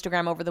about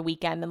Instagram over the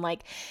weekend and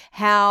like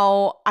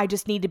how I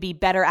just need to be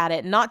better at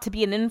it. Not to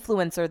be an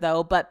influencer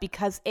though, but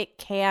because it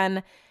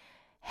can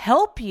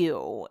help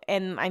you.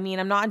 And I mean,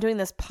 I am doing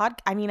this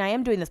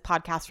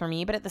podcast for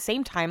me, but at the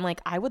same time, like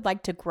I would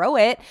like to grow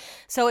it.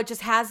 So it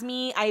just has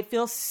me, I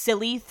feel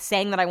silly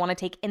saying that I want to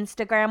take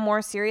Instagram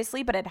more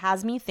seriously, but it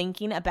has me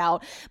thinking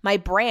about my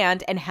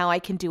brand and how I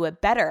can do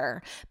it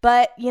better.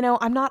 But you know,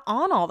 I'm not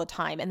on all the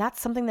time. And that's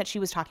something that she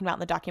was talking about in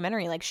the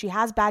documentary. Like she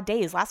has bad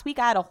days. Last week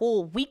I had a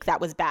whole week that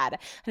was bad. I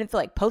didn't feel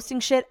like posting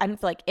shit. I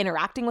didn't feel like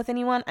interacting with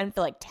anyone. I didn't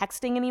feel like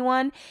texting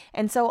anyone.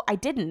 And so I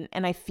didn't.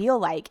 And I feel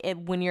like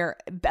when you're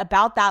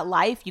about that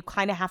life, you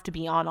kind of have to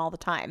be on all the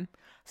time.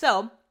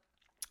 So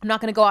I'm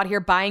not going to go out here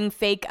buying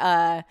fake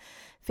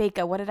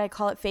what did I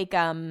call it? Fake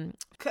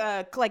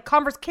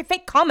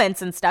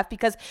comments and stuff,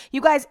 because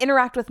you guys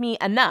interact with me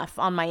enough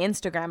on my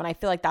Instagram, and I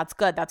feel like that's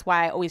good. That's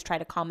why I always try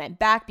to comment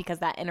back, because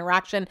that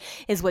interaction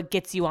is what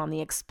gets you on the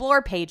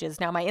explore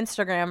pages. Now, my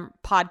Instagram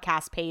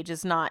podcast page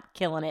is not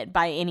killing it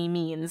by any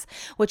means,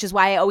 which is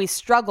why I always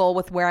struggle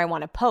with where I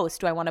want to post.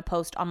 Do I want to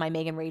post on my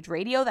Megan Rage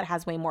Radio that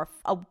has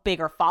a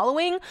bigger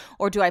following,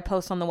 or do I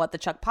post on the What the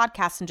Chuck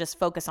podcast and just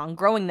focus on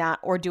growing that,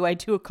 or do I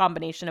do a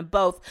combination of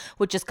both,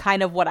 which is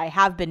kind of what I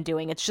have been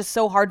doing. It's just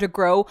so hard to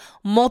grow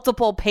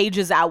multiple multiple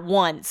pages at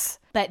once.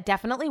 But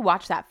definitely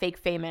watch that Fake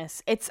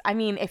Famous. It's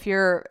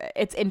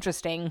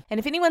interesting. And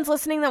if anyone's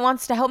listening that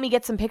wants to help me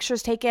get some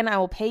pictures taken, I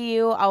will pay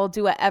you. I will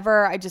do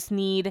whatever. I just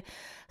need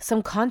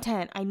some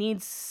content. I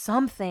need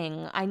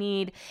something.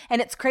 And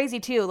it's crazy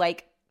too.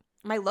 Like,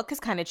 my look has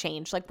kind of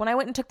changed. Like, when I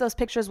went and took those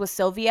pictures with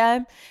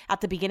Sylvia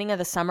at the beginning of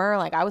the summer,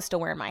 like, I was still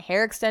wearing my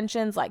hair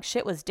extensions. Like,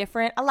 shit was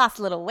different. I lost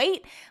a little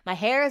weight. My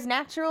hair is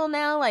natural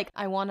now. Like,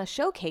 I want to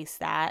showcase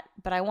that,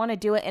 but I want to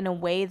do it in a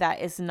way that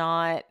is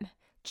not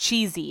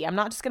cheesy. I'm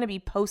not just going to be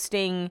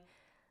posting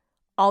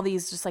all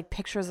these just like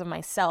pictures of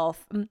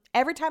myself.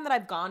 Every time that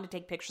I've gone to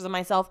take pictures of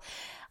myself,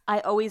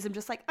 I always am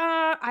just like,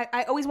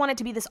 I always want it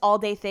to be this all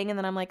day thing. And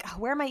then I'm like,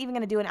 where am I even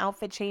going to do an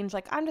outfit change?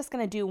 Like, I'm just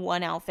going to do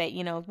one outfit,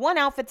 one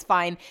outfit's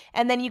fine.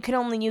 And then you can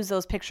only use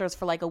those pictures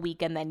for like a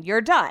week and then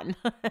you're done.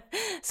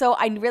 So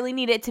I really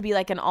need it to be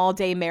like an all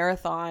day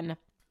marathon.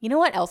 You know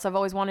what else I've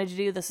always wanted to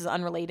do? This is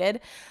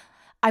unrelated.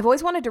 I've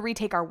always wanted to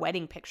retake our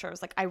wedding pictures.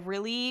 Like, I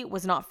really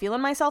was not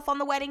feeling myself on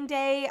the wedding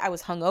day. I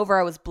was hungover.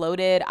 I was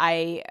bloated.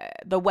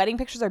 The wedding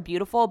pictures are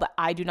beautiful, but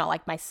I do not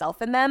like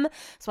myself in them.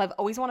 So I've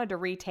always wanted to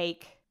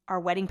retake our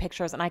wedding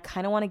pictures, and I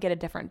kind of want to get a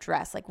different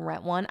dress, like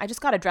rent one. I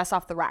just got a dress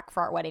off the rack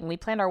for our wedding. We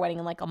planned our wedding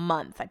in like a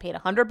month. I paid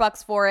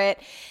 $100 for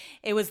it.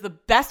 It was the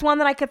best one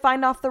that I could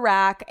find off the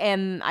rack,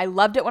 and I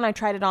loved it when I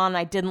tried it on.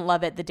 I didn't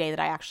love it the day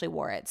that I actually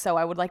wore it. So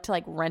I would like to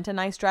like rent a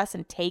nice dress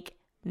and take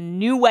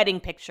new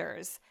wedding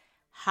pictures.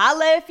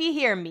 Holla if you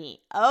hear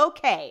me.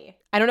 Okay.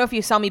 I don't know if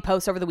you saw me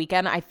post over the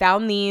weekend. I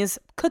found these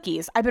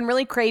cookies. I've been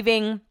really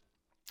craving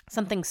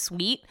something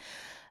sweet.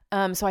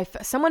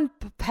 Someone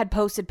had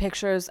posted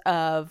pictures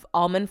of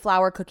almond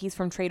flour cookies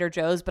from Trader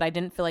Joe's, but I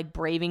didn't feel like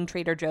braving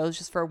Trader Joe's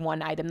just for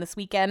one item this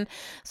weekend.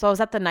 So I was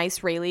at the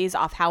Nice Rayleigh's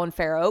off Howe and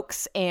Fair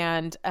Oaks,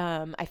 and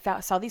I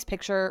saw these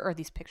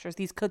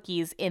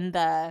cookies in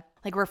the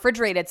like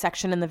refrigerated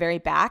section in the very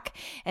back,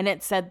 and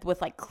it said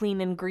with like clean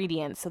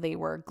ingredients. So they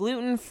were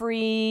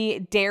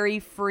gluten-free,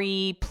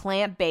 dairy-free,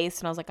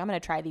 plant-based, and I was like, I'm going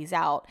to try these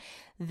out.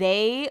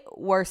 They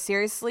were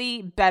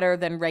seriously better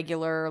than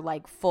regular,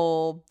 like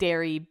full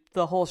dairy,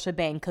 the whole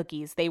shebang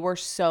cookies. They were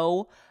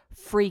so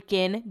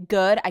freaking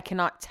good. I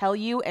cannot tell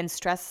you and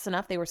stress this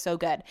enough. They were so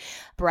good.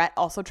 Brett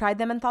also tried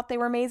them and thought they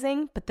were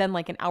amazing. But then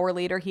like an hour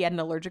later, he had an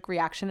allergic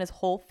reaction. His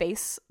whole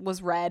face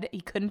was red. He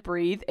couldn't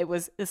breathe.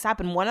 This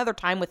happened one other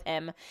time with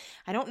him.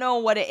 I don't know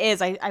what it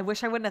is. I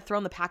wish I wouldn't have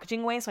thrown the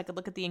packaging away so I could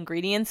look at the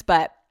ingredients,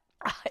 but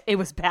it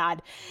was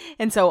bad.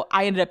 And so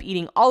I ended up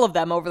eating all of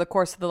them over the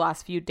course of the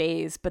last few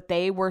days, but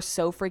they were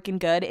so freaking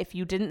good. If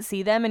you didn't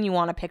see them and you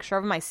want a picture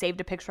of them, I saved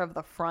a picture of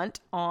the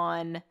front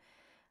on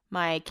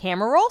my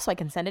camera roll so I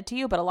can send it to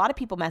you. But a lot of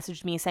people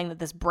messaged me saying that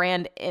this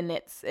brand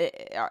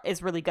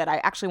is really good. I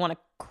actually want to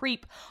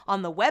creep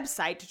on the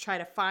website to try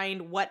to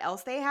find what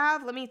else they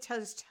have. Let me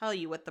just tell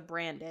you what the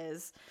brand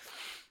is.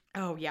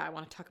 Oh yeah, I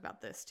want to talk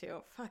about this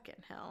too.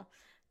 Fucking hell.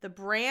 The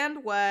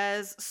brand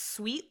was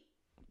Sweet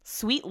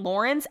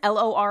Lawrence,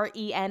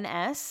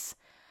 Lorens,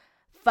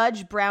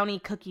 fudge brownie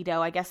cookie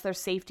dough. I guess they're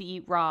safe to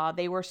eat raw.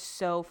 They were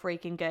so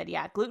freaking good.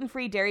 Yeah,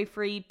 gluten-free,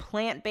 dairy-free,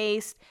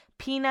 plant-based,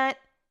 peanut,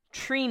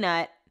 tree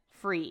nut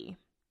free,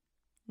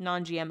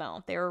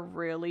 non-GMO. They're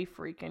really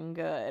freaking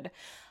good.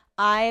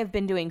 I've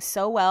been doing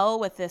so well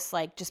with this,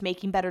 like just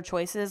making better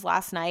choices.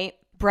 Last night,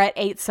 Brett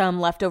ate some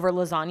leftover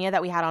lasagna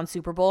that we had on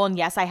Super Bowl. And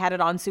yes, I had it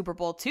on Super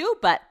Bowl too,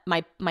 but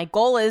my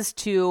goal is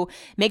to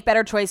make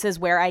better choices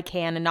where I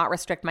can and not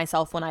restrict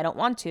myself when I don't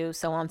want to.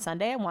 So on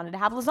Sunday, I wanted to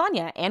have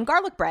lasagna and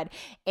garlic bread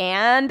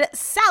and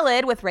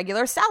salad with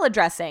regular salad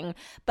dressing.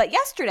 But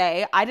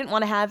yesterday, I didn't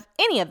want to have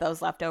any of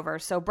those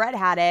leftovers. So Brett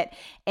had it,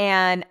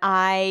 and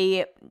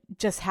I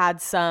just had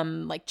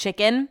some like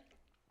chicken,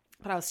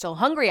 but I was still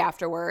hungry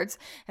afterwards.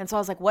 And so I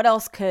was like, what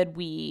else could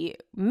we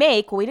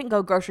make? Well, we didn't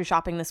go grocery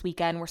shopping this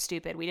weekend. We're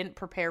stupid. We didn't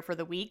prepare for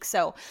the week.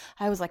 So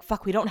I was like,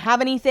 fuck, we don't have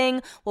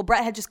anything. Well,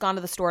 Brett had just gone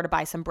to the store to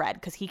buy some bread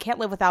because he can't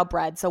live without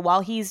bread. So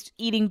while he's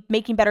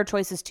making better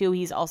choices too,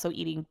 he's also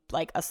eating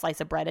like a slice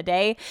of bread a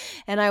day.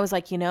 And I was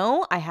like,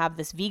 I have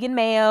this vegan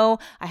mayo.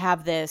 I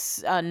have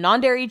this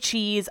non-dairy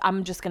cheese.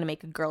 I'm just going to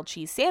make a grilled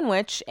cheese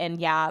sandwich. And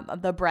yeah,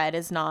 the bread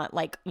is not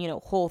like,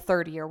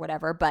 Whole30 or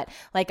whatever. But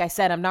like I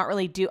said, I'm not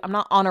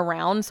on around,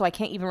 so I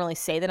can't even really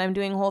say that I'm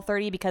doing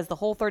Whole30 because the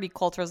Whole30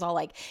 culture is all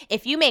like,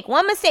 if you make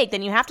one mistake,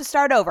 then you have to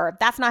start over.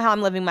 That's not how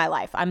I'm living my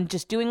life. I'm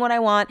just doing what I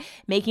want,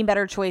 making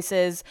better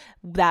choices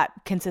that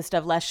consist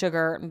of less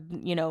sugar,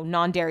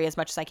 non-dairy as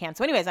much as I can.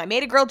 So anyways, I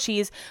made a grilled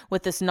cheese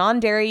with this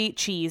non-dairy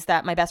cheese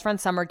that my best friend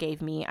Summer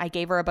gave me. I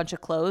gave her a bunch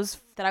of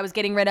clothes that I was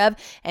getting rid of,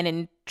 and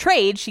in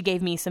trade, she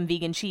gave me some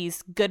vegan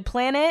cheese. Good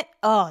Planet.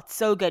 Oh, it's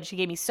so good. She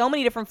gave me so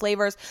many different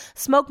flavors.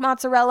 Smoked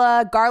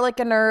mozzarella, garlic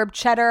and herb,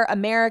 cheddar,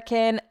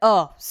 American.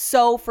 Oh,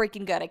 so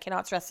freaking good. I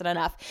cannot stress it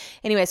enough.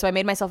 Anyway, so I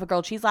made myself a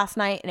grilled cheese last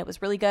night, and it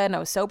was really good, and I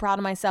was so proud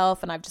of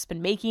myself, and I've just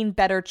been making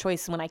better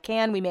choices when I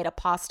can. We made a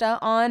pasta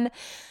on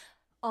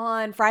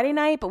Friday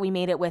night, but we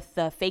made it with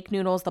the fake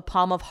noodles, the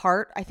Palm of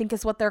Heart, I think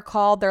is what they're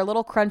called. They're a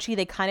little crunchy.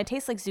 They kind of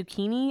taste like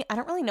zucchini. I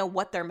don't really know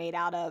what they're made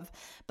out of,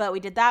 but we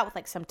did that with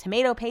like some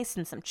tomato paste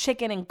and some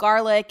chicken and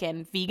garlic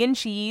and vegan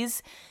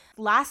cheese.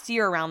 Last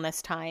year around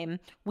this time,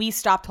 we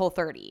stopped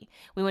Whole30.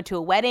 We went to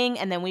a wedding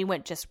and then we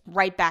went just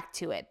right back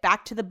to it.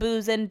 Back to the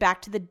boozing,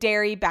 back to the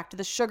dairy, back to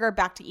the sugar,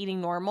 back to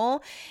eating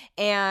normal.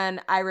 And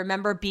I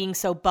remember being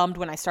so bummed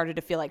when I started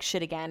to feel like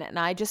shit again. And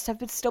I just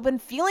have still been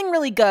feeling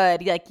really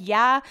good. Like,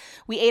 yeah,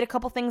 we ate a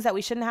couple things that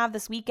we shouldn't have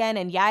this weekend.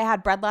 And yeah, I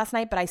had bread last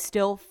night, but I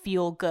still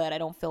feel good. I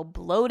don't feel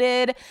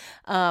bloated.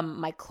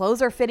 My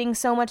clothes are fitting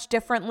so much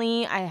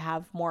differently. I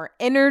have more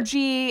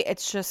energy.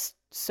 It's just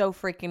so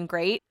freaking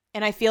great.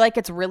 And I feel like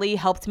it's really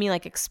helped me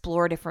like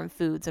explore different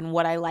foods and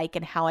what I like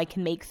and how I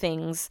can make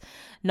things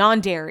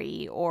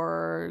non-dairy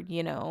or,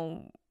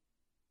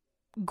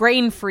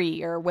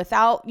 grain-free or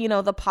without,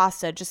 the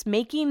pasta, just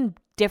making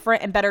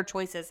different and better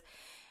choices.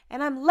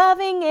 And I'm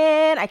loving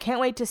it. I can't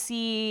wait to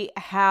see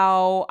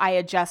how I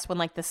adjust when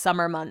like the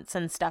summer months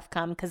and stuff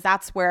come, because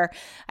that's where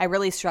I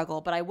really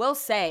struggle. But I will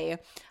say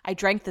I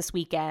drank this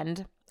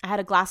weekend. I had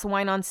a glass of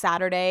wine on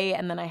Saturday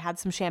and then I had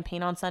some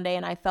champagne on Sunday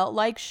and I felt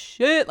like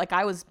shit. Like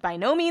I was by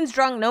no means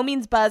drunk, no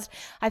means buzzed.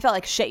 I felt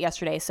like shit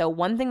yesterday. So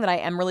one thing that I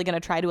am really going to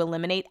try to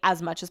eliminate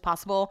as much as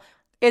possible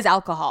is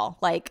alcohol.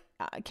 Like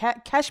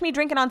catch me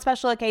drinking on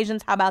special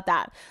occasions. How about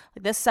that?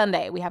 Like this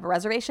Sunday, we have a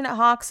reservation at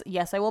Hawks.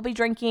 Yes, I will be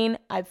drinking.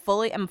 I'm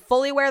fully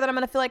aware that I'm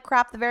going to feel like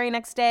crap the very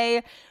next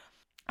day.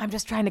 I'm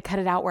just trying to cut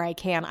it out where I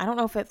can. I don't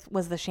know if it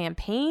was the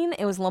champagne.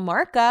 It was La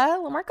Marca.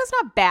 La Marca's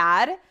not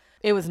bad.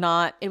 It was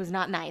not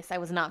nice. I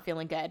was not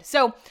feeling good.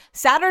 So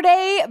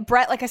Saturday,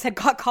 Brett, like I said,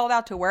 got called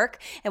out to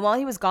work. And while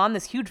he was gone,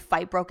 this huge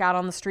fight broke out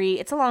on the street.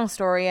 It's a long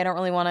story. I don't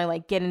really want to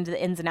like get into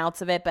the ins and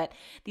outs of it. But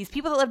these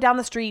people that live down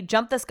the street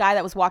jumped this guy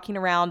that was walking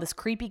around, this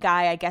creepy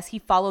guy. I guess he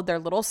followed their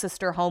little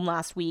sister home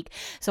last week.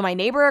 So my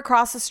neighbor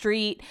across the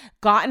street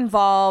got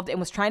involved and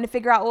was trying to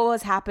figure out what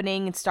was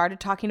happening and started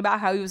talking about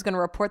how he was going to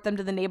report them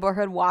to the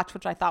neighborhood watch,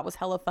 which I thought was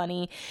hella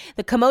funny.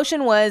 The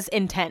commotion was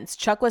intense.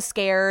 Chuck was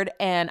scared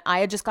and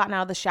I had just gotten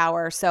out of the shower.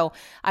 So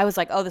I was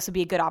like, oh, this would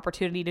be a good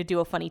opportunity to do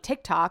a funny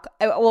TikTok.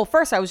 Well,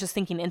 first I was just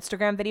thinking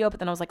Instagram video, but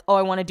then I was like, oh,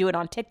 I want to do it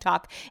on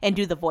TikTok and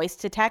do the voice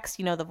to text,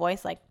 the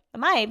voice like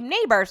my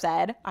neighbor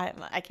said.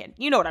 I can't,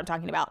 you know what I'm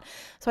talking about.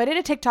 So I did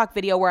a TikTok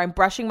video where I'm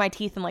brushing my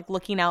teeth and like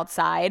looking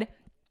outside.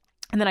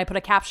 And then I put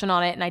a caption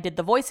on it and I did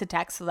the voice to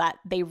text so that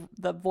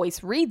the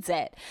voice reads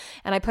it.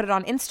 And I put it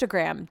on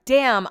Instagram.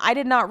 Damn, I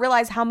did not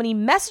realize how many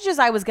messages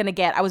I was going to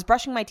get. I was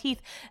brushing my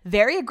teeth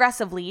very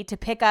aggressively to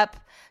pick up,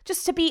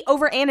 just to be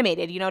over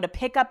animated, to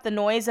pick up the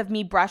noise of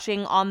me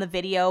brushing on the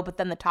video, but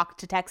then the talk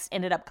to text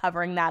ended up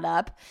covering that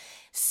up.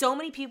 So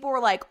many people were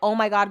like, oh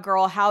my God,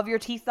 girl, how have your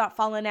teeth not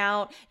fallen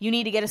out? You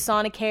need to get a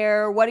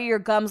Sonicare. What are your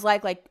gums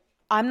like? Like,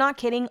 I'm not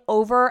kidding.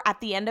 Over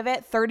at the end of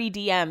it, 30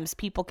 DMs,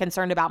 people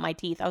concerned about my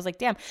teeth. I was like,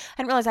 damn, I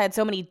didn't realize I had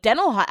so many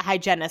dental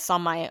hygienists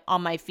on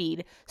my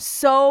feed.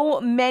 So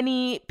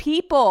many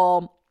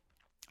people.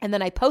 And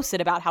then I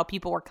posted about how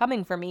people were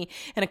coming for me.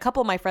 And a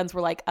couple of my friends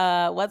were like,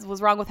 what was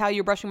wrong with how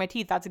you're brushing my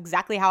teeth? That's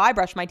exactly how I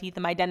brush my teeth.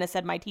 And my dentist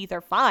said my teeth are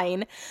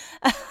fine.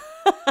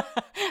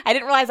 I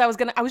didn't realize I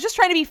was just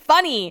trying to be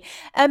funny.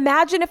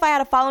 Imagine if I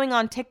had a following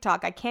on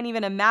TikTok. I can't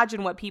even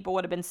imagine what people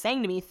would have been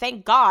saying to me.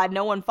 Thank God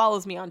no one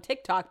follows me on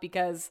TikTok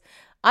because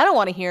I don't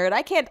want to hear it.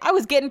 I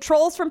was getting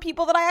trolls from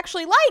people that I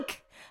actually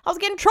like. I was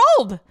getting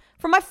trolled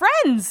from my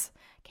friends.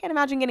 Can't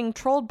imagine getting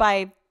trolled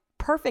by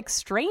perfect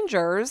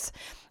strangers.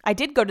 I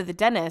did go to the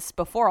dentist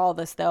before all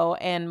this though,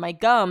 and my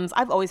gums,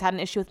 I've always had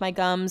an issue with my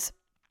gums.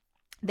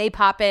 They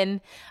pop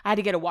in. I had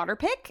to get a water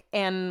pick.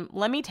 And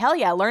let me tell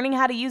you, learning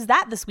how to use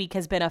that this week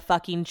has been a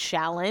fucking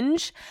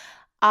challenge.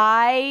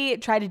 I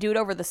tried to do it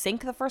over the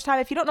sink the first time.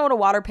 If you don't know what a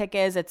water pick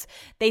is,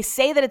 they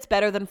say that it's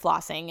better than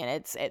flossing, and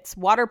it's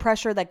water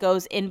pressure that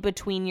goes in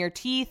between your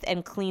teeth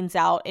and cleans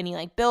out any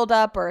like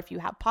buildup, or if you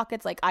have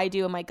pockets like I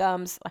do in my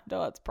gums. I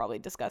know it's probably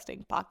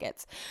disgusting,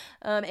 pockets.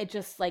 It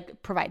just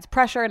like provides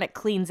pressure and it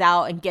cleans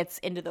out and gets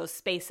into those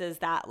spaces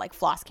that like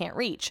floss can't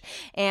reach.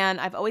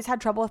 And I've always had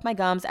trouble with my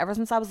gums ever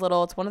since I was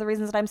little. It's one of the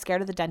reasons that I'm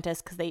scared of the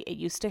dentist because it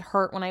used to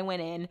hurt when I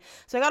went in.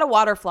 So I got a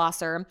water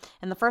flosser,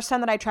 and the first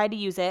time that I tried to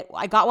use it,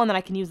 I got one that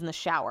I can use in the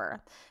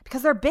shower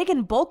because they're big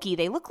and bulky.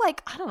 They look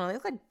like, I don't know, they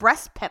look like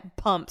breast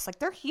pumps. Like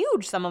they're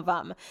huge, some of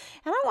them. And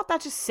I don't want that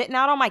just sitting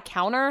out on my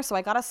counter. So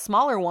I got a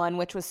smaller one,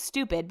 which was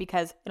stupid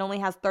because it only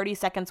has 30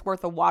 seconds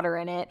worth of water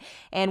in it.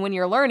 And when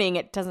you're learning,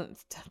 it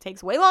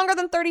takes way longer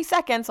than 30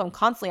 seconds. So I'm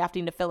constantly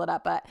having to fill it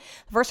up. But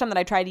the first time that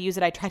I tried to use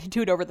it, I tried to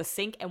do it over the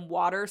sink and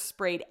water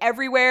sprayed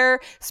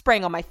everywhere,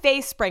 spraying on my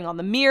face, spraying on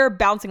the mirror,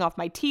 bouncing off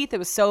my teeth. It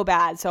was so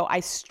bad. So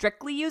I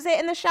strictly use it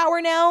in the shower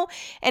now.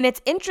 And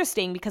it's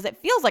interesting because it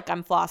feels like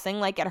I'm flossing,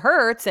 like it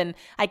hurts and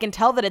I can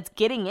tell that it's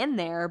getting in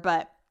there,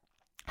 but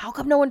how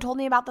come no one told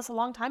me about this a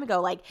long time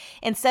ago? Like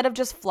instead of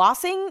just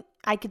flossing,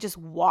 I could just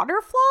water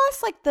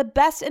floss, like the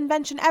best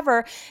invention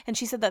ever. And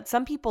she said that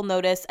some people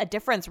notice a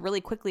difference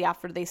really quickly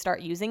after they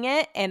start using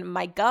it. And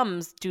my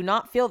gums do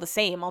not feel the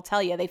same. I'll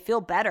tell you, they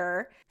feel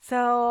better.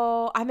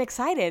 So I'm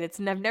excited.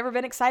 I've never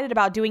been excited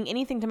about doing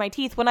anything to my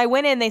teeth. When I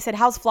went in, they said,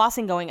 how's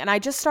flossing going? And I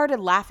just started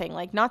laughing,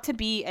 like not to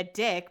be a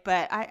dick,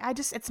 but I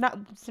just, it's not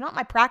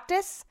my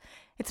practice.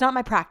 It's not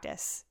my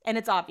practice, and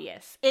it's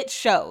obvious. It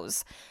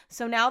shows.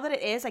 So now that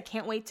it is, I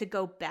can't wait to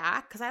go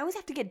back because I always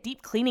have to get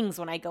deep cleanings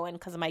when I go in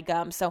because of my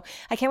gums. So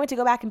I can't wait to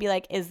go back and be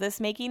like, is this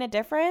making a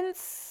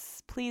difference?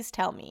 Please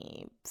tell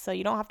me. So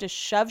you don't have to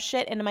shove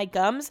shit into my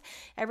gums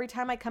every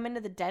time I come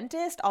into the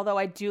dentist. Although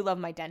I do love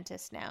my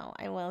dentist now.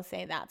 I will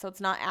say that. So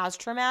it's not as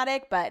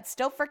traumatic, but it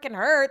still freaking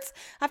hurts.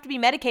 I have to be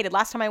medicated.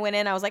 Last time I went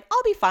in, I was like,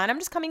 I'll be fine. I'm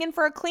just coming in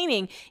for a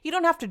cleaning. You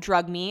don't have to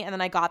drug me. And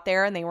then I got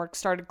there and they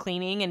started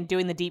cleaning and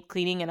doing the deep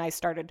cleaning and I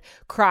started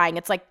crying.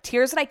 It's like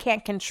tears that I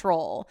can't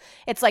control.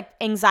 It's like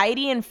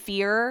anxiety and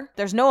fear.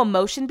 There's no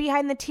emotion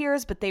behind the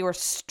tears, but they were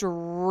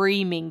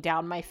streaming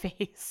down my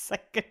face. I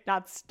could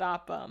not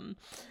stop them.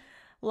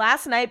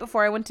 Last night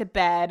before I went to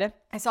bed,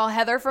 I saw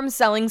Heather from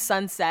Selling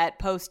Sunset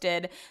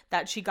posted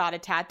that she got a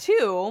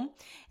tattoo,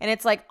 and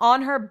it's like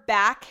on her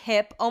back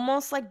hip,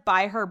 almost like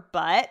by her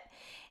butt.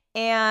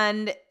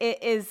 And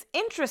it is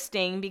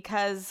interesting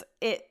because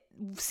it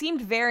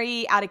seemed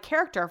very out of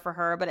character for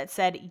her, but it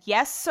said,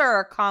 yes,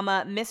 sir,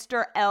 comma,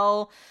 Mr.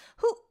 L.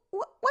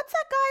 What's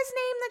that guy's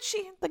name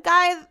the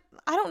guy,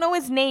 I don't know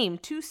his name.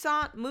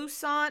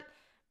 Mousant,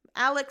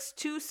 Alex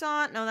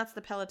Toussaint. No, that's the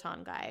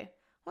Peloton guy.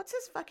 What's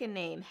his fucking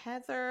name?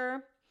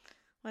 Heather.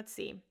 Let's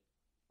see.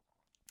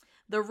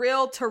 The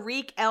real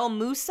Tariq El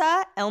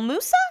Moussa?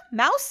 Moussa?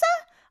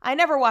 I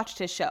never watched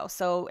his show,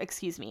 so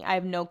excuse me. I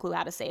have no clue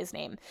how to say his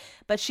name.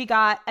 But she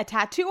got a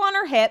tattoo on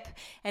her hip,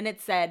 and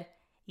it said,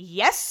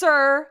 yes,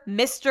 sir,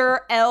 Mr.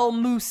 El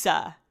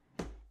Moussa.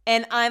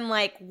 And I'm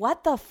like,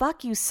 what the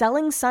fuck, you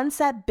Selling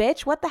Sunset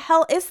bitch? What the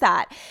hell is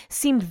that?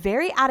 Seemed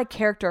very out of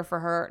character for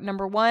her.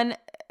 Number one,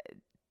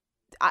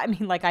 I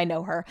mean, like, I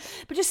know her,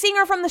 but just seeing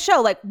her from the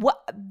show, like,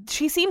 what?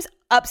 She seems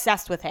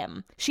obsessed with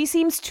him. She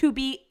seems to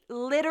be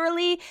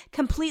literally,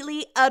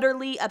 completely,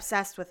 utterly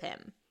obsessed with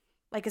him.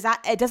 Like,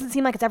 it doesn't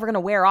seem like it's ever going to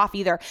wear off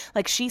either.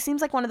 Like, she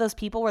seems like one of those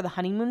people where the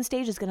honeymoon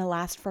stage is going to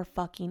last for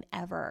fucking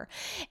ever.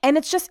 And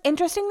it's just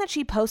interesting that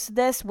she posted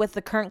this with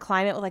the current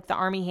climate with like the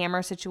Armie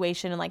Hammer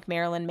situation and like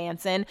Marilyn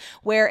Manson,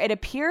 where it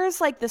appears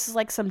like this is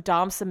like some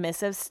dom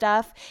submissive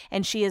stuff.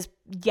 And she is,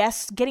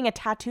 getting a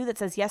tattoo that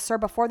says, yes, sir,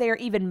 before they are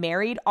even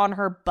married on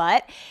her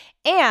butt.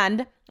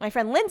 And my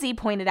friend Lindsay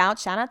pointed out,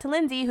 shout out to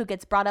Lindsay, who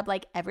gets brought up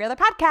like every other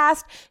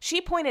podcast.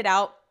 She pointed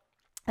out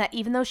that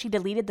even though she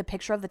deleted the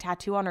picture of the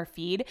tattoo on her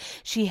feed,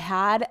 she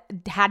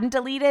hadn't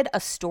deleted a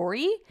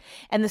story.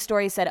 And the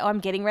story said, oh, I'm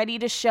getting ready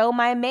to show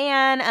my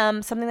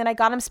man something that I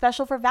got him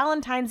special for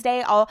Valentine's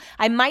Day.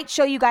 I might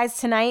show you guys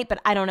tonight,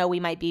 but I don't know, we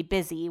might be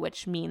busy,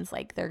 which means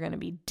like they're going to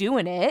be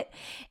doing it.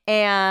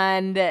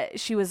 And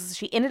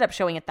she ended up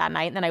showing it that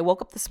night. And then I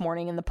woke up this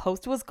morning and the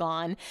post was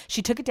gone.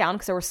 She took it down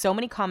because there were so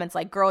many comments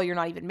like, girl, you're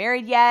not even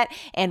married yet.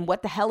 And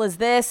what the hell is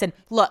this? And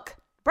look,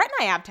 Brett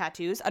and I have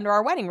tattoos under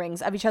our wedding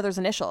rings of each other's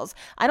initials.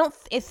 I don't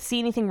see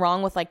anything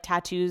wrong with like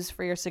tattoos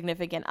for your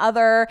significant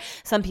other.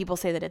 Some people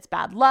say that it's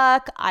bad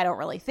luck. I don't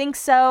really think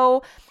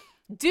so.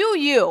 Do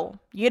you?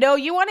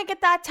 You want to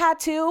get that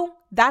tattoo?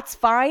 That's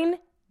fine.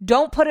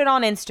 Don't put it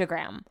on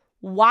Instagram.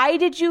 Why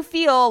did you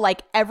feel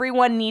like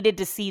everyone needed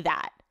to see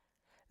that?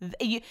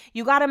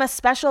 You got him a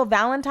special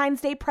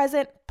Valentine's Day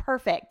present?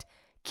 Perfect.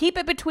 Keep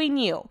it between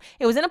you.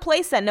 It was in a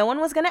place that no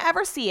one was going to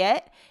ever see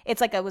it. It's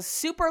like it was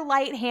super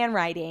light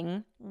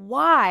handwriting.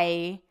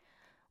 Why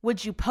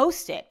would you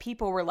post it?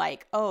 People were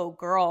like, oh,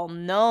 girl,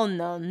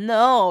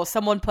 no.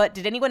 Someone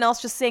did anyone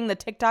else just sing the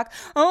TikTok?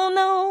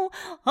 Oh,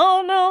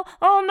 no.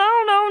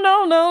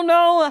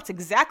 That's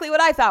exactly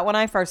what I thought when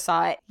I first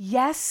saw it.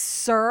 Yes,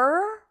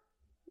 sir.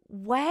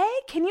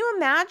 What? Can you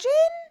imagine?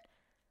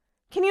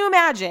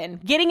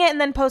 Getting it and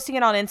then posting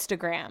it on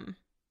Instagram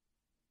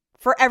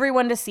for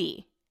everyone to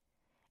see?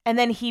 And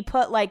then he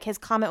put like, his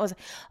comment was,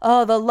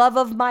 oh, the love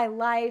of my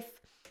life.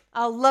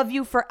 I'll love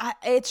you for,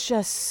 it's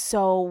just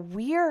so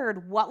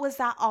weird. What was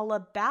that all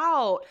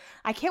about?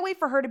 I can't wait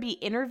for her to be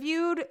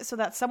interviewed so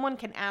that someone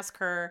can ask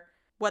her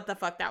what the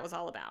fuck that was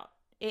all about.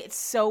 It's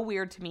so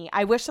weird to me.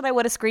 I wish that I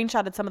would have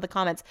screenshotted some of the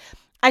comments.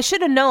 I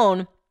should have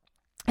known.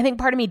 I think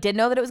part of me did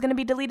know that it was going to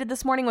be deleted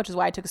this morning, which is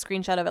why I took a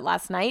screenshot of it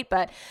last night.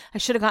 But I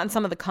should have gotten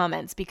some of the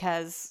comments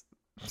because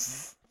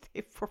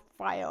they were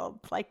wild.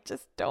 Like,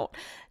 just don't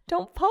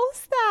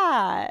post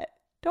that.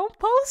 Don't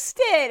post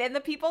it. And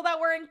the people that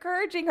were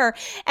encouraging her.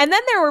 And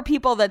then there were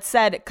people that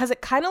said, because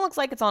it kind of looks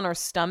like it's on her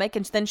stomach.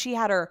 And then she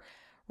had her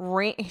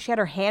ring. She had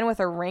her hand with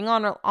her ring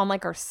on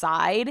like her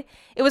side.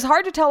 It was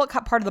hard to tell what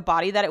part of the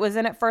body that it was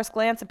in at first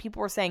glance. And people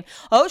were saying,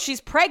 oh,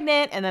 she's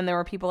pregnant. And then there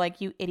were people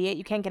like, you idiot,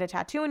 you can't get a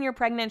tattoo when you're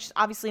pregnant. She's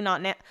obviously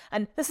not.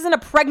 And this isn't a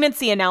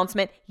pregnancy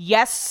announcement.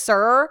 Yes,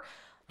 sir.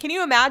 Can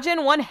you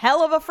imagine? One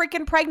hell of a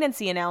freaking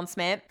pregnancy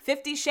announcement.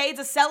 50 Shades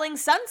of Selling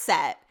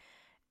Sunset.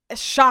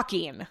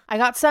 Shocking. I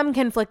got some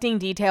conflicting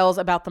details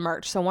about the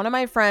merch. So one of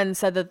my friends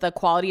said that the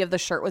quality of the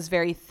shirt was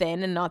very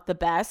thin and not the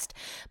best.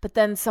 But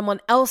then someone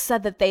else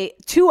said that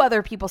two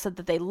other people said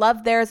that they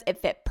loved theirs.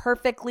 It fit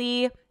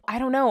perfectly. I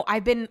don't know.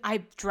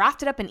 I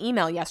drafted up an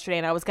email yesterday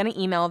and I was going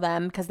to email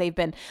them because they've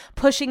been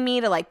pushing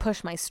me to like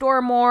push my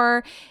store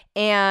more.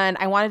 And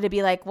I wanted to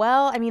be like,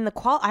 well, I mean,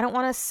 I don't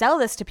want to sell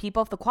this to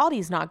people if the quality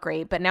is not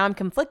great. But now I'm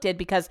conflicted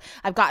because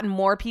I've gotten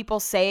more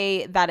people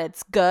say that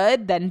it's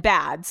good than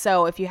bad.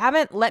 So if you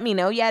haven't let me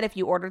know yet, if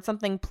you ordered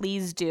something,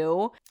 please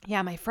do.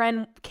 Yeah, my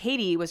friend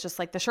Katie was just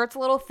like, the shirt's a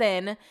little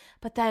thin.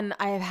 But then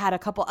I've had a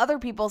couple other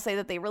people say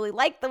that they really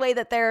liked the way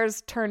that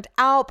theirs turned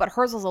out, but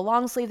hers was a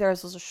long sleeve,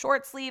 theirs was a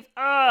short sleeve.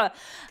 I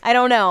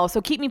don't know.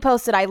 So keep me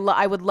posted.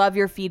 I would love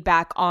your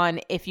feedback on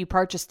if you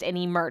purchased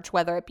any merch,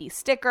 whether it be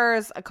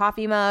stickers,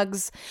 coffee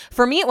mugs.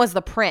 For me, it was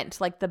the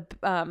print. Like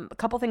a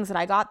couple things that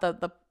I got,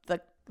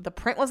 the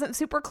print wasn't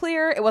super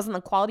clear. It wasn't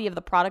the quality of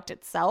the product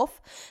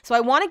itself. So I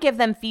want to give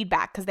them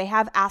feedback because they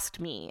have asked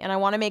me, and I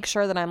want to make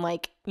sure that I'm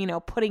like,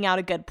 putting out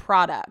a good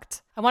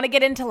product. I want to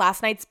get into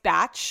last night's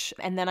batch,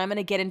 and then I'm going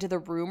to get into the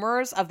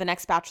rumors of the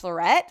next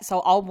Bachelorette.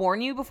 So I'll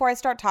warn you before I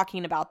start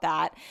talking about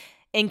that,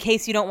 in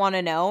case you don't want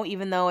to know,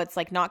 even though it's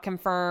like not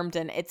confirmed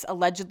and it's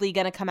allegedly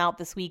going to come out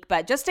this week.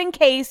 But just in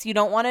case you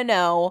don't want to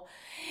know,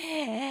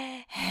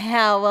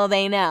 how will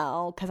they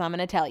know? Because I'm going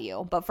to tell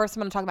you. But first, I'm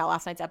going to talk about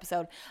last night's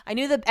episode. I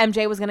knew that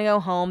MJ was going to go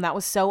home. That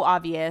was so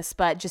obvious.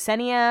 But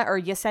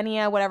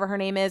Yesenia, whatever her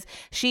name is,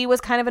 she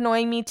was kind of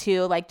annoying me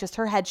too. Like just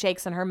her head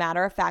shakes and her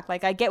matter of fact.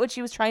 Like I get what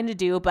she was trying to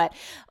do, but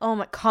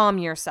calm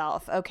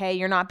yourself, okay?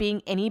 You're not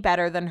being any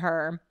better than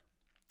her.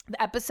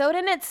 The episode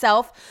in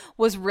itself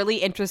was really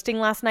interesting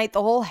last night.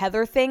 The whole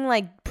Heather thing,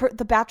 like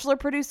the Bachelor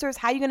producers,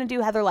 how are you going to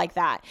do Heather like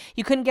that?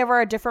 You couldn't give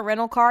her a different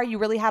rental car. You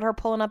really had her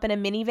pulling up in a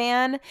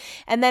minivan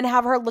and then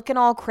have her looking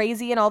all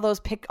crazy and all the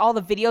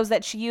videos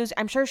that she used.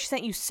 I'm sure she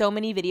sent you so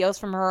many videos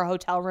from her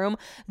hotel room.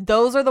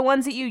 Those are the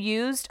ones that you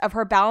used of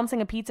her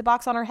balancing a pizza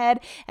box on her head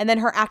and then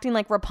her acting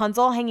like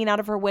Rapunzel hanging out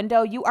of her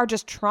window. You are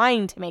just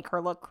trying to make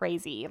her look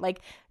crazy.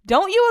 Like,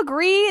 don't you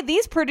agree?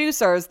 These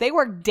producers, they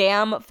work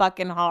damn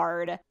fucking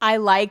hard. I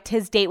liked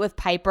his date with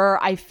Piper.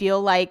 I feel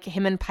like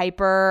him and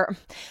Piper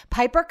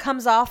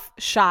comes off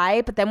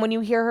shy, but then when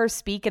you hear her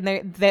speak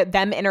and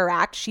them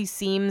interact, she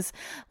seems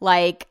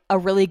like a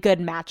really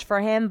good match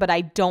for him, but I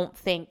don't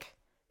think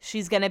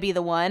she's going to be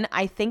the one.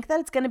 I think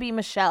that it's going to be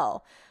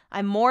Michelle.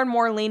 I'm more and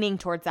more leaning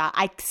towards that.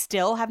 I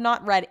still have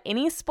not read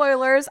any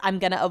spoilers. I'm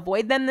going to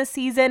avoid them this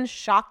season.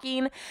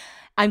 Shocking.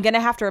 I'm going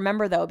to have to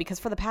remember, though, because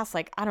for the past,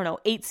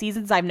 8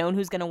 seasons, I've known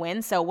who's going to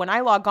win. So when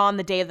I log on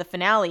the day of the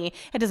finale,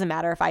 it doesn't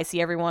matter if I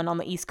see everyone on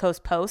the East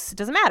Coast posts. It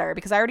doesn't matter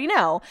because I already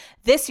know.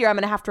 This year, I'm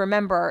going to have to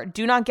remember,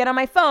 do not get on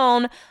my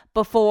phone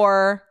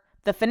before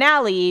the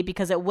finale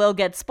because it will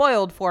get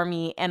spoiled for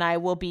me and I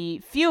will be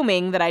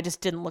fuming that I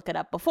just didn't look it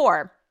up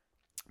before.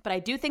 But I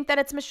do think that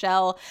it's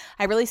Michelle.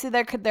 I really see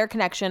their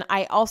connection.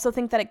 I also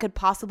think that it could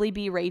possibly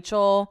be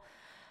Rachel.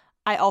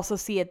 I also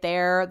see it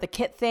there. The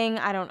Kit thing,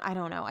 I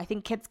don't know. I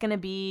think Kit's going to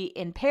be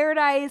in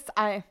paradise.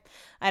 I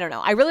don't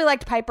know. I really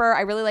liked Piper.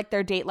 I really liked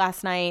their date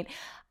last night.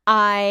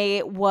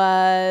 I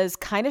was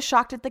kind of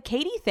shocked at the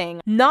Katie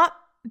thing. Not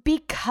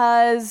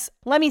because,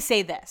 let me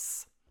say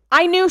this.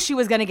 I knew she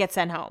was going to get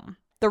sent home.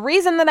 The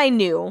reason that I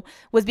knew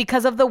was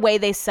because of the way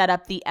they set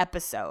up the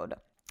episode.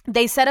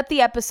 They set up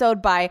the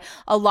episode by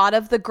a lot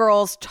of the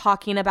girls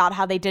talking about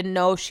how they didn't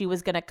know she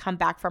was going to come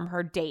back from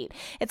her date.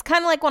 It's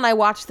kind of like when I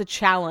watch The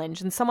Challenge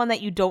and someone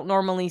that you don't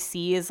normally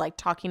see is like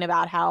talking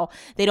about how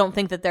they don't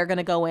think that they're going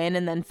to go in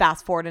and then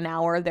fast forward an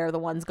hour, they're the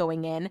ones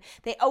going in.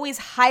 They always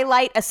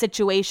highlight a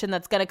situation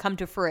that's going to come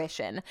to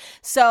fruition.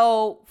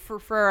 So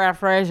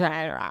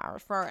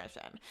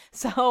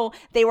So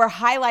they were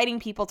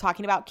highlighting people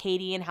talking about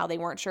Katie and how they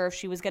weren't sure if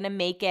she was going to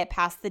make it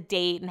past the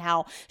date and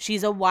how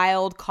she's a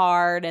wild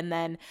card. And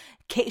then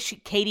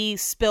Katie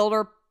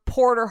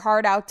poured her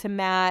heart out to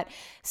Matt,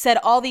 said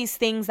all these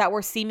things that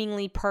were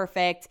seemingly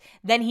perfect.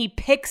 Then he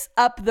picks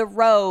up the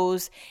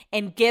rose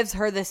and gives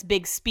her this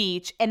big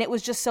speech. And it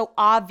was just so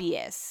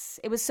obvious.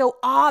 It was so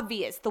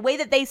obvious. The way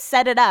that they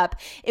set it up,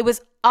 it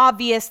was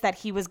obvious that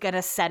he was going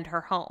to send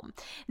her home.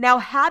 Now,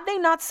 had they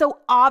not so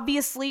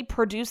obviously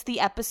produced the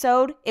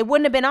episode, it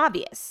wouldn't have been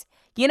obvious.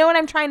 You know what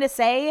I'm trying to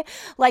say?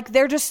 Like,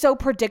 they're just so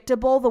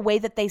predictable the way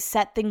that they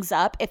set things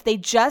up. If they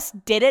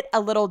just did it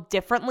a little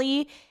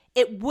differently,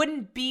 it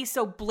wouldn't be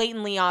so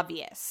blatantly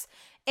obvious.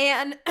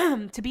 And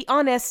to be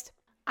honest,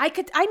 I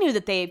knew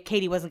that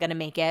Katie wasn't going to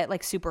make it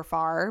like super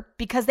far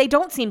because they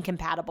don't seem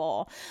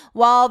compatible.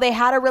 While they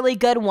had a really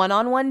good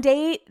one-on-one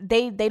date,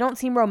 they don't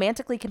seem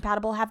romantically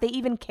compatible. Have they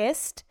even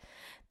kissed?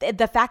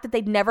 The fact that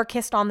they'd never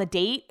kissed on the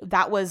date,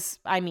 that was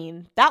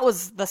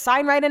the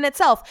sign right in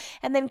itself.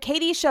 And then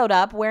Katie showed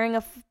up wearing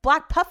a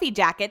black puffy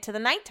jacket to the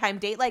nighttime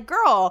date. Like,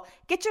 girl,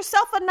 get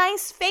yourself a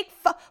nice fake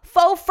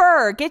faux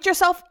fur. Get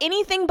yourself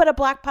anything but a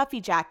black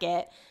puffy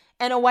jacket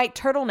and a white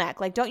turtleneck.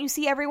 Like, don't you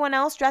see everyone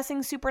else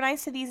dressing super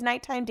nice to these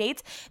nighttime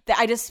dates? That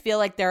I just feel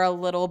like they're a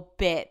little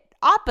bit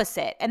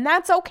opposite, and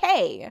that's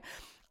okay.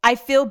 I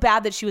feel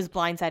bad that she was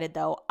blindsided,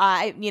 though.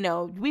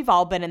 We've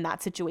all been in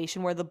that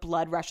situation where the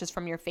blood rushes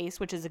from your face,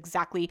 which is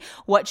exactly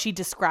what she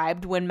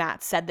described when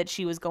Matt said that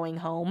she was going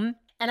home.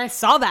 And I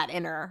saw that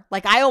in her.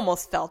 Like, I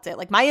almost felt it.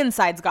 Like, my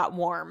insides got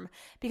warm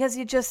because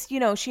she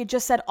had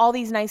just said all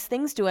these nice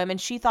things to him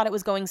and she thought it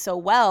was going so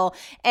well.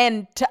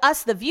 And to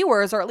us, the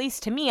viewers, or at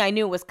least to me, I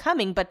knew it was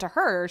coming. But to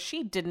her,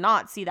 she did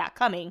not see that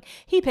coming.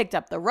 He picked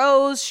up the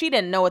rose. She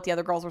didn't know what the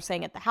other girls were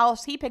saying at the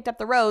house. He picked up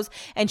the rose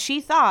and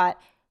she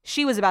thought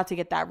she was about to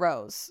get that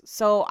rose.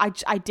 So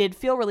I did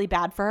feel really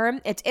bad for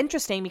her. It's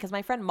interesting because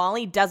my friend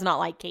Molly does not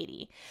like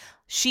Katie.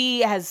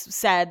 She has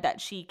said that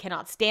she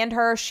cannot stand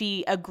her.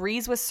 She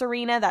agrees with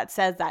Serena that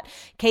says that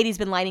Katie's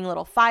been lighting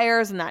little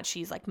fires and that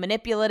she's like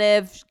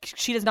manipulative.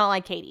 She does not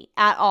like Katie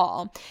at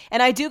all.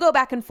 And I do go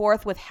back and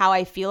forth with how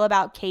I feel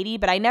about Katie,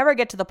 but I never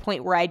get to the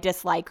point where I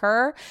dislike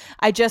her.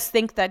 I just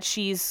think that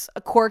she's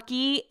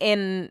quirky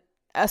in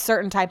a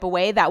certain type of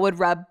way that would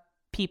rub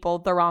people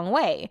the wrong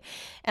way.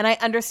 And I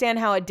understand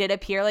how it did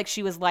appear like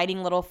she was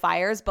lighting little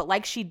fires, but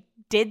like she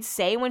did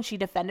say when she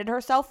defended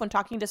herself when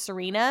talking to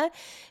Serena,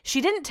 she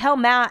didn't tell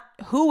Matt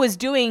who was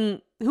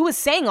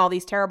saying all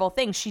these terrible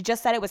things. She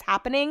just said it was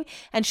happening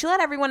and she let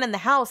everyone in the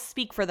house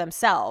speak for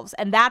themselves.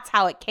 And that's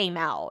how it came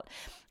out.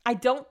 I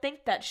don't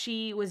think that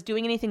she was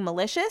doing anything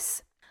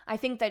malicious. I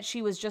think that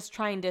she was just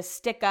trying to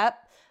stick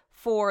up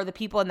for the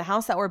people in the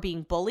house that were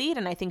being bullied.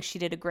 And I think she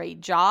did a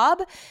great job.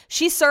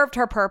 She served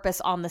her purpose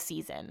on the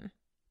season.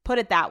 Put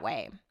it that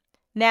way.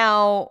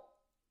 Now,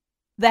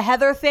 the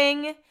Heather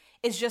thing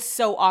is just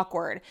so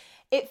awkward.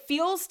 It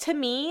feels to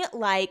me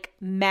like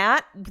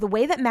Matt, the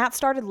way that Matt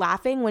started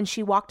laughing when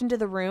she walked into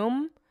the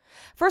room.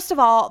 First of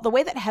all, the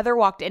way that Heather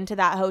walked into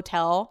that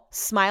hotel,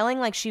 smiling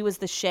like she was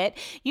the shit.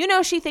 You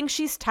know she thinks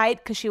she's tight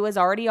because she was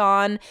already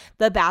on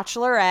The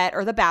Bachelorette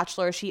or The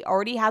Bachelor. She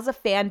already has a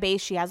fan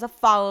base. She has a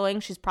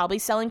following. She's probably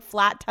selling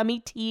flat tummy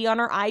tea on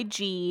her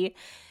IG.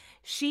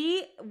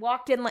 She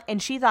walked in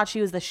and she thought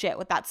she was the shit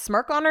with that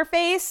smirk on her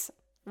face.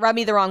 Rubbed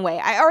me the wrong way.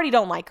 I already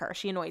don't like her.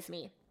 She annoys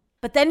me.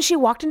 But then she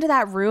walked into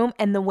that room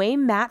and the way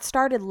Matt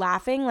started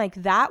laughing, like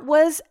that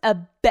was a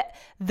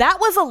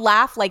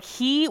laugh like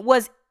he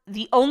was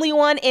the only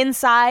one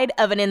inside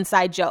of an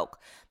inside joke.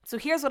 So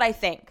here's what I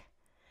think.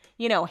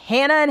 You know,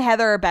 Hannah and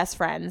Heather are best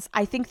friends.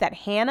 I think that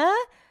Hannah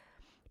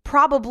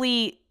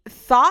probably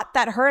thought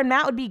that her and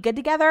Matt would be good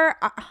together.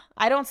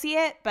 I don't see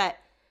it, but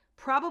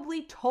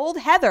probably told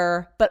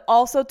Heather, but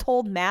also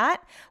told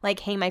Matt, like,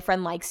 hey, my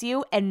friend likes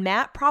you. And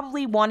Matt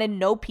probably wanted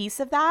no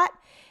piece of that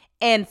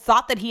and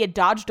thought that he had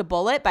dodged a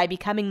bullet by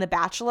becoming the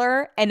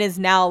Bachelor and is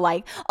now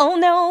like, oh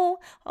no,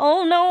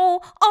 oh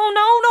no,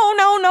 oh no,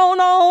 no, no, no,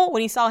 no.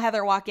 When he saw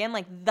Heather walk in,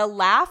 like the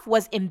laugh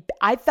was,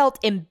 I felt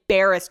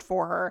embarrassed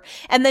for her.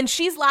 And then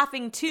she's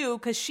laughing too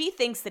because she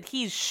thinks that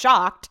he's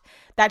shocked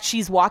that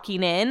she's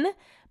walking in.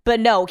 But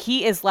no,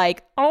 he is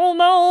like, oh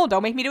no,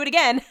 don't make me do it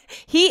again.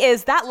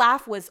 That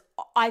laugh was,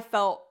 I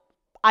felt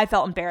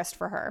embarrassed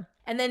for her.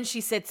 And then she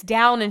sits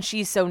down and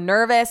she's so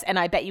nervous. And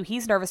I bet you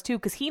he's nervous too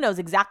because he knows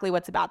exactly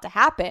what's about to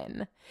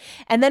happen.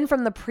 And then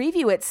from the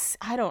preview,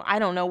 I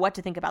don't know what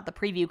to think about the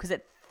preview because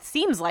it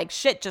seems like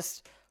shit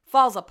just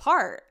falls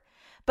apart.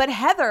 But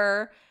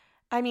Heather,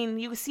 I mean,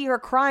 you see her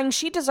crying.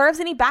 She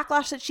deserves any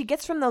backlash that she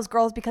gets from those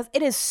girls because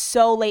it is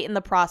so late in the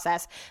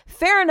process.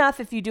 Fair enough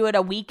if you do it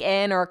a week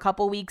in or a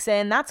couple weeks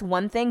in, that's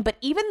one thing. But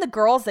even the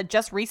girls that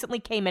just recently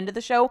came into the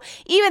show,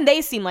 even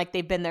they seem like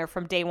they've been there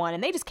from day one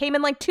and they just came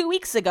in like 2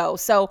 weeks ago.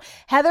 So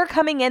Heather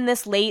coming in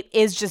this late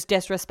is just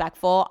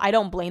disrespectful. I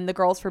don't blame the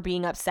girls for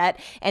being upset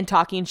and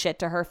talking shit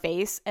to her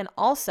face. And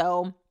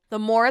also, the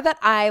more that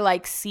I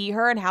like see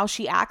her and how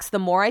she acts, the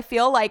more I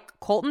feel like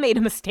Colton made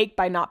a mistake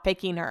by not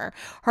picking her.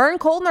 Her and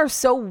Colton are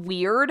so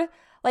weird.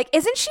 Like,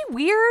 isn't she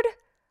weird?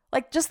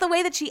 Like, just the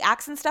way that she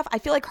acts and stuff. I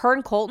feel like her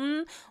and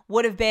Colton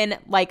would have been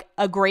like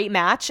a great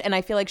match. And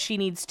I feel like she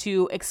needs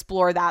to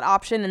explore that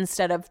option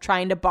instead of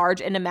trying to barge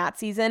into Matt's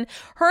season.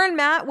 Her and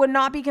Matt would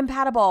not be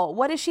compatible.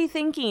 What is she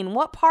thinking?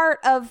 What part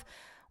of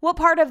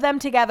them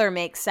together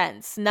makes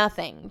sense?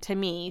 Nothing to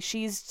me.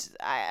 He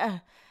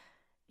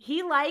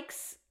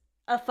likes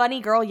a funny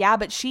girl, yeah,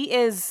 but she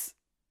is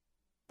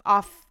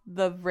off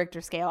the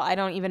Richter scale. I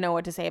don't even know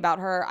what to say about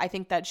her. I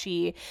think that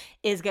she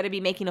is going to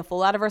be making a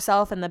fool out of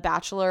herself, and the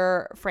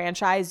Bachelor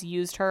franchise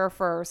used her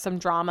for some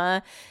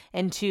drama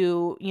and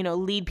to,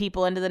 lead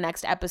people into the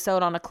next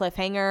episode on a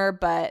cliffhanger,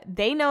 but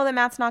they know that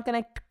Matt's not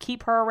going to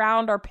keep her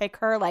around or pick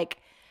her,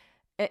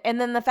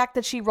 and then the fact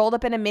that she rolled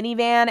up in a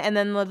minivan and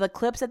then the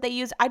clips that they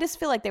used, I just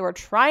feel like they were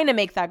trying to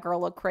make that girl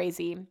look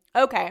crazy.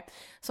 Okay,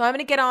 so I'm going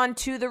to get on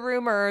to the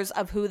rumors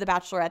of who the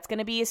Bachelorette's going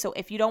to be. So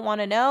if you don't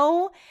want to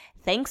know,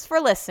 thanks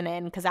for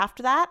listening, because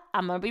after that,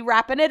 I'm going to be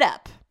wrapping it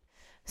up.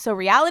 So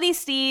Reality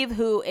Steve,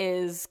 who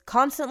is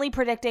constantly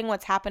predicting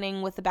what's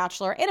happening with The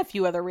Bachelor and a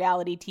few other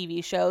reality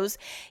TV shows,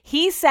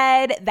 he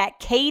said that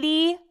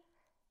Katie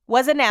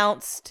was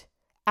announced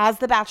as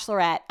the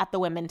Bachelorette at the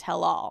Women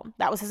Tell All.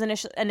 That was his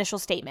initial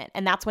statement,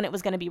 and that's when it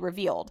was going to be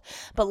revealed.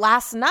 But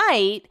last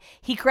night,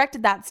 he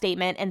corrected that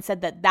statement and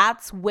said that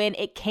that's when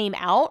it came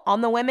out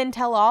on the Women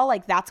Tell All.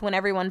 Like, that's when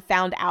everyone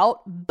found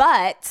out.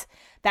 But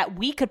that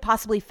we could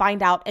possibly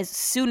find out as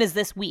soon as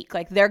this week.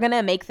 Like, they're going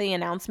to make the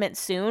announcement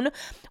soon,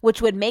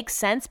 which would make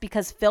sense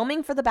because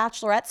filming for The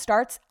Bachelorette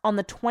starts on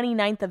the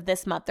 29th of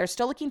this month. They're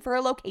still looking for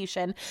a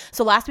location.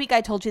 So last week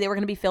I told you they were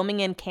going to be filming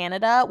in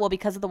Canada. Well,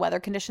 because of the weather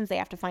conditions, they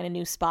have to find a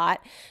new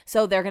spot.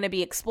 So they're going to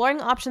be exploring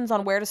options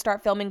on where to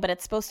start filming, but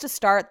it's supposed to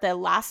start the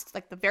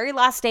very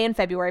last day in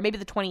February, maybe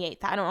the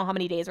 28th. I don't know how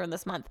many days are in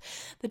this month.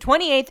 The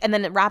 28th, and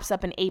then it wraps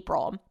up in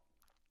April.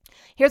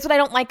 Here's what I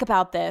don't like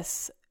about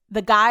this.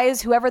 The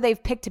guys, whoever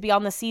they've picked to be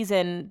on the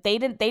season, they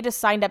just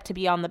signed up to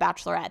be on The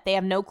Bachelorette. They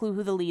have no clue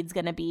who the lead's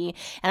going to be.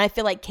 And I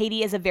feel like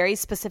Katie is a very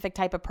specific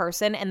type of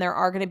person, and there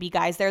are going to be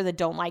guys there that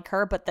don't like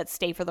her, but that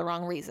stay for the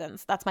wrong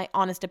reasons. That's my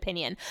honest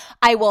opinion.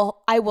 I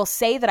will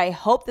say that I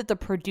hope that the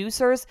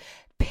producers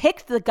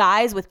picked the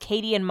guys with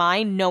Katie in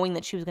mind, knowing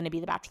that she was going to be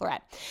the Bachelorette.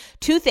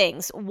 Two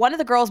things. One of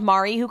the girls,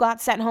 Mari, who got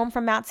sent home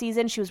from Matt's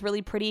season, she was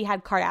really pretty,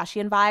 had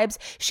Kardashian vibes.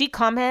 She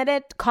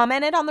commented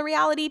on the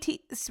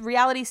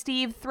reality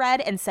Steve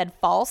thread and said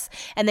false.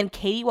 And then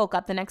Katie woke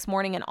up the next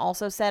morning and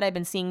also said, I've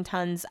been seeing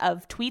tons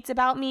of tweets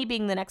about me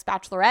being the next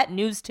Bachelorette.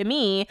 News to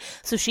me.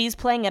 So she's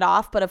playing it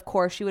off, but of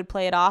course she would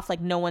play it off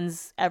like no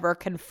one's ever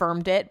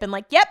confirmed it. Been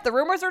like, yep, the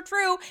rumors are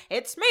true.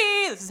 It's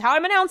me. This is how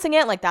I'm announcing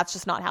it. Like, that's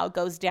just not how it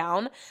goes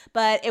down.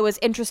 But it was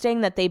interesting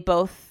that they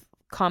both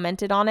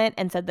commented on it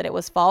and said that it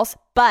was false,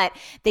 but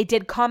they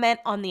did comment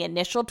on the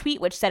initial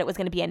tweet, which said it was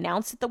going to be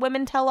announced at the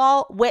Women Tell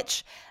All,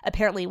 which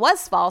apparently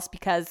was false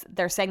because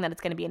they're saying that it's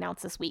going to be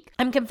announced this week.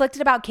 I'm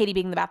conflicted about Katie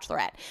being the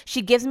Bachelorette.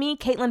 She gives me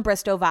Caitlin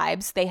Bristowe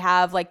vibes.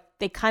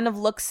 They kind of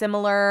look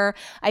similar.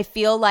 I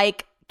feel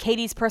like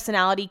Katie's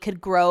personality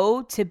could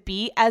grow to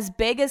be as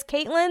big as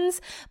Caitlin's,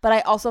 but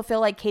I also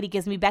feel like Katie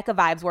gives me Becca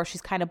vibes where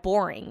she's kind of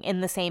boring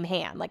in the same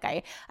hand. Like,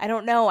 I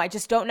don't know. I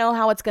just don't know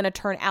how it's going to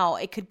turn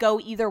out. It could go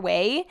either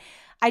way.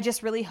 I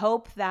just really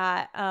hope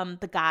that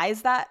the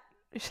guys that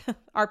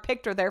are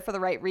picked are there for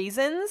the right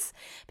reasons,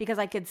 because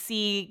I could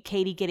see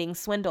Katie getting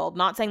swindled.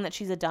 Not saying that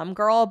she's a dumb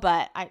girl,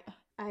 but I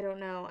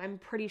don't know. I'm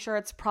pretty sure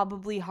it's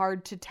probably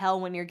hard to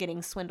tell when you're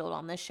getting swindled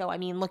on this show. I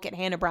mean, look at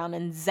Hannah Brown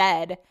and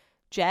Jed.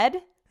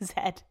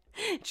 That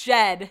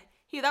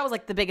was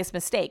like the biggest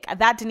mistake.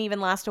 That didn't even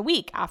last a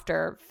week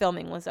after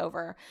filming was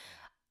over.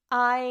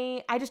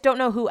 I just don't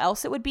know who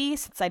else it would be,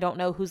 since I don't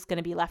know who's going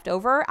to be left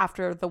over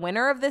after the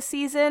winner of this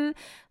season.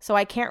 So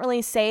I can't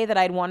really say that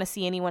I'd want to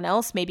see anyone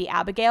else. Maybe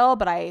Abigail,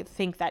 but I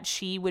think that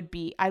she would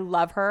be, I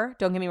love her,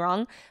 don't get me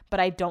wrong, but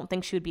I don't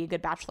think she would be a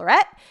good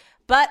Bachelorette.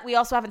 But we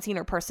also haven't seen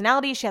her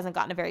personality. She hasn't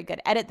gotten a very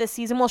good edit this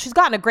season. Well, she's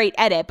gotten a great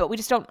edit, but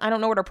I don't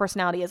know what her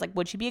personality is. Like,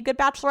 would she be a good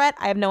Bachelorette?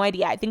 I have no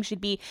idea. I think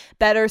she'd be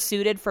better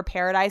suited for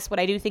Paradise.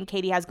 What I do think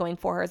Katie has going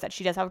for her is that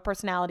she does have a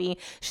personality.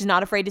 She's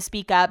not afraid to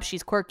speak up.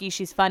 She's quirky.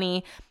 She's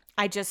funny.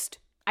 I just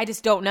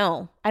don't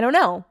know. I don't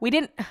know. We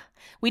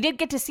did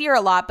get to see her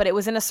a lot, but it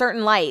was in a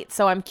certain light.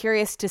 So I'm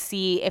curious to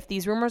see if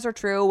these rumors are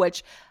true,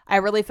 which I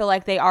really feel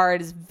like they are.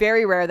 It is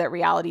very rare that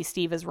reality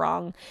Steve is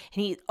wrong.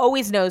 And he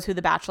always knows who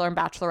the Bachelor and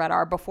Bachelorette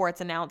are before it's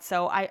announced.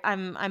 So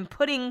I'm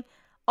putting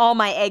all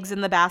my eggs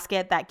in the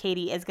basket that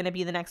Katie is going to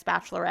be the next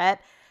Bachelorette.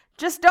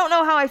 Just don't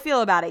know how I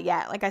feel about it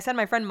yet. Like I said,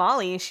 my friend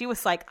Molly, she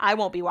was like, I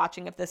won't be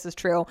watching if this is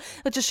true.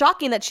 Which is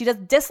shocking that she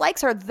just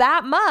dislikes her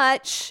that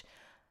much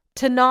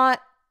to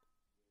not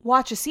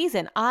watch a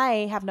season.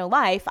 I have no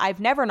life. I've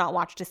never not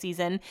watched a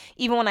season,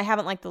 even when I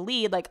haven't liked the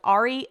lead. Like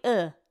Ari,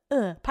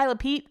 Pilot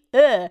Pete,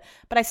 but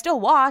I still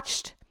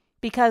watched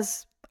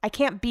because I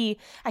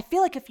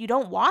feel like if you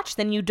don't watch,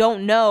 then you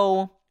don't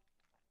know.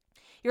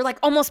 You're like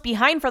almost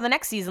behind for the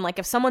next season. Like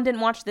if someone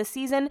didn't watch this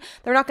season,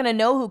 they're not going to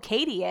know who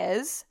Katie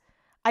is.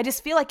 I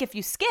just feel like if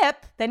you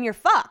skip, then you're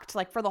fucked,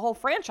 like for the whole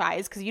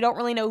franchise, because you don't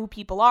really know who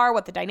people are,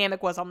 what the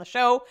dynamic was on the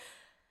show.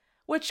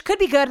 Which could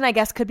be good and I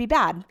guess could be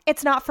bad.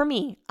 It's not for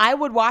me. I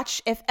would watch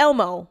if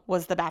Elmo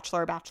was the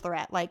Bachelor or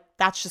Bachelorette. Like,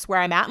 that's just where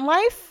I'm at in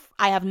life.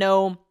 I have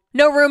no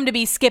room to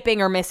be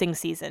skipping or missing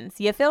seasons.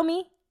 You feel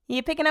me?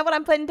 You picking up what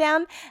I'm putting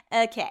down?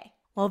 Okay.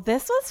 Well,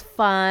 this was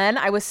fun.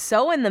 I was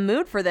so in the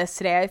mood for this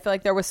today. I feel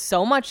like there was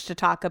so much to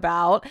talk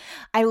about.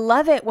 I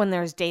love it when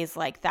there's days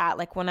like that,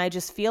 like when I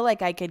just feel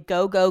like I could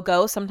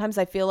go. Sometimes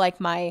I feel like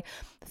my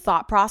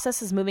thought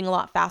process is moving a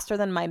lot faster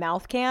than my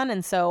mouth can,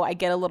 and so I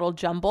get a little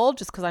jumbled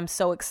just because I'm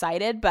so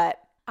excited. But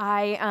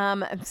I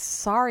am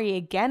sorry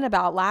again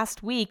about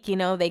last week. You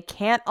know, they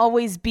can't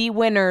always be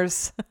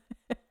winners.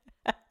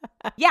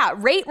 Yeah,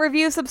 rate,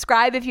 review,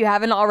 subscribe if you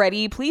haven't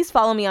already. Please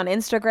follow me on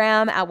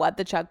Instagram at What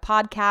the Chug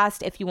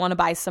Podcast if you want to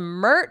buy some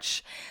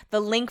merch.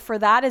 The link for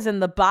that is in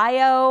the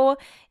bio.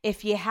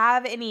 If you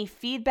have any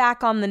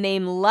feedback on the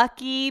name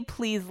Lucky,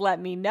 please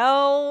let me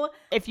know.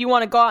 If you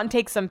want to go out and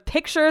take some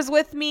pictures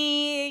with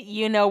me,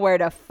 you know where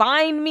to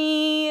find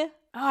me. Oh,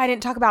 I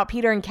didn't talk about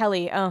Peter and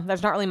Kelly. Oh,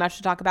 there's not really much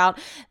to talk about.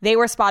 They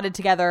were spotted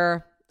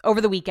together over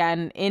the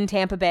weekend in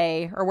Tampa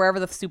Bay or wherever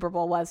the Super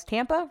Bowl was.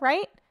 Tampa,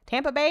 right?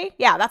 Tampa Bay?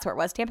 Yeah, that's where it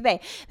was. Tampa Bay.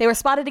 They were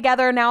spotted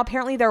together. Now,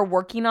 apparently they're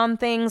working on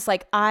things.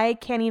 Like, I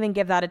can't even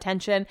give that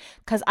attention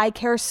because I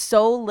care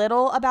so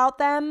little about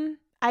them.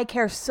 I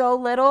care so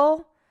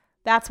little.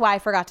 That's why I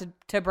forgot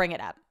to bring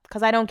it up.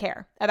 because I don't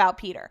care about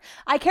Peter.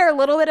 I care a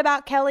little bit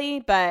about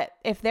Kelly, but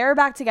if they're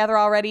back together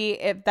already,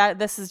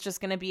 this is just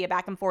going to be a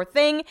back and forth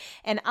thing,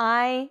 and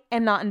I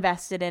am not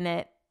invested in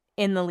it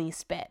in the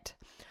least bit.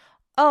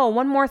 Oh,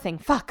 one more thing.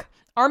 Fuck.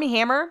 Armie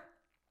Hammer.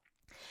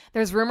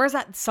 There's rumors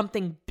that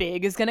something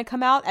big is going to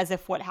come out, as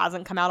if what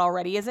hasn't come out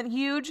already isn't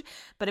huge.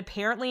 But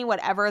apparently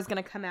whatever is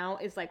going to come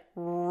out is like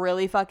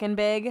really fucking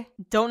big.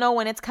 Don't know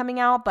when it's coming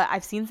out, but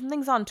I've seen some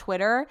things on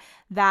Twitter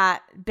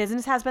that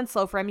business has been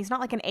slow for him. He's not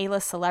like an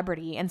A-list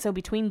celebrity. And so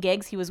between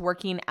gigs, he was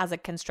working as a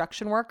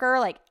construction worker,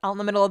 like out in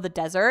the middle of the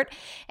desert.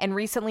 And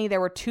recently there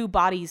were 2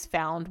 bodies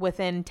found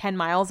within 10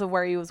 miles of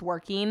where he was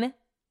working.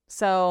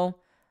 So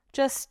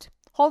just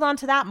hold on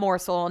to that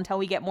morsel until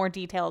we get more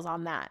details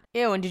on that.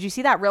 Ew, and did you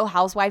see that Real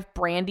Housewife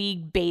Brandy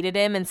baited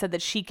him and said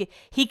that he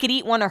could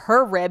eat one of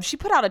her ribs? She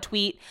put out a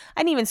tweet. I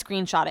didn't even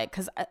screenshot it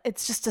because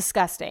it's just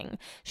disgusting.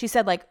 She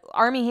said like,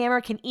 Armie Hammer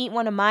can eat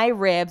one of my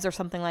ribs or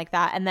something like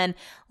that. And then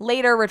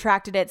later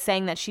retracted it,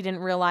 saying that she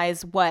didn't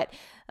realize what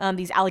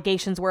these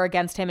allegations were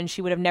against him, and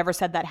she would have never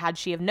said that had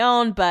she have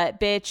known. But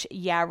bitch,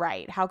 yeah,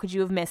 right. How could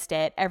you have missed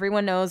it?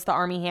 Everyone knows the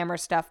Armie Hammer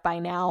stuff by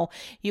now.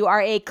 You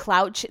are a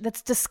clout.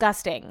 That's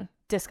disgusting.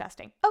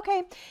 Disgusting. Okay.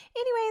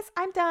 Anyways,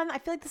 I'm done. I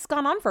feel like this has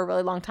gone on for a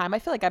really long time. I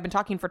feel like I've been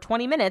talking for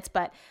 20 minutes,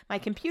 but my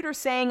computer's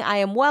saying I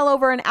am well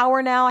over an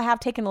hour now. I have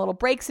taken a little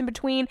breaks in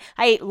between.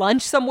 I ate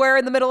lunch somewhere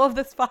in the middle of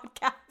this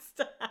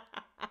podcast.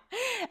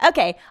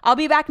 Okay, I'll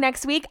be back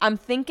next week. I'm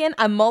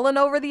mulling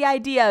over the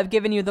idea of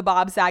giving you the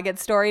Bob Saget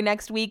story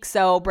next week,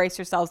 so brace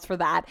yourselves for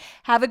that.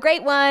 Have a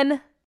great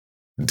one.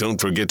 Don't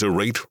forget to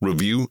rate,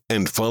 review,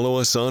 and follow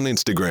us on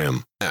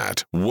Instagram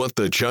at What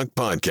the Chuck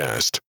Podcast.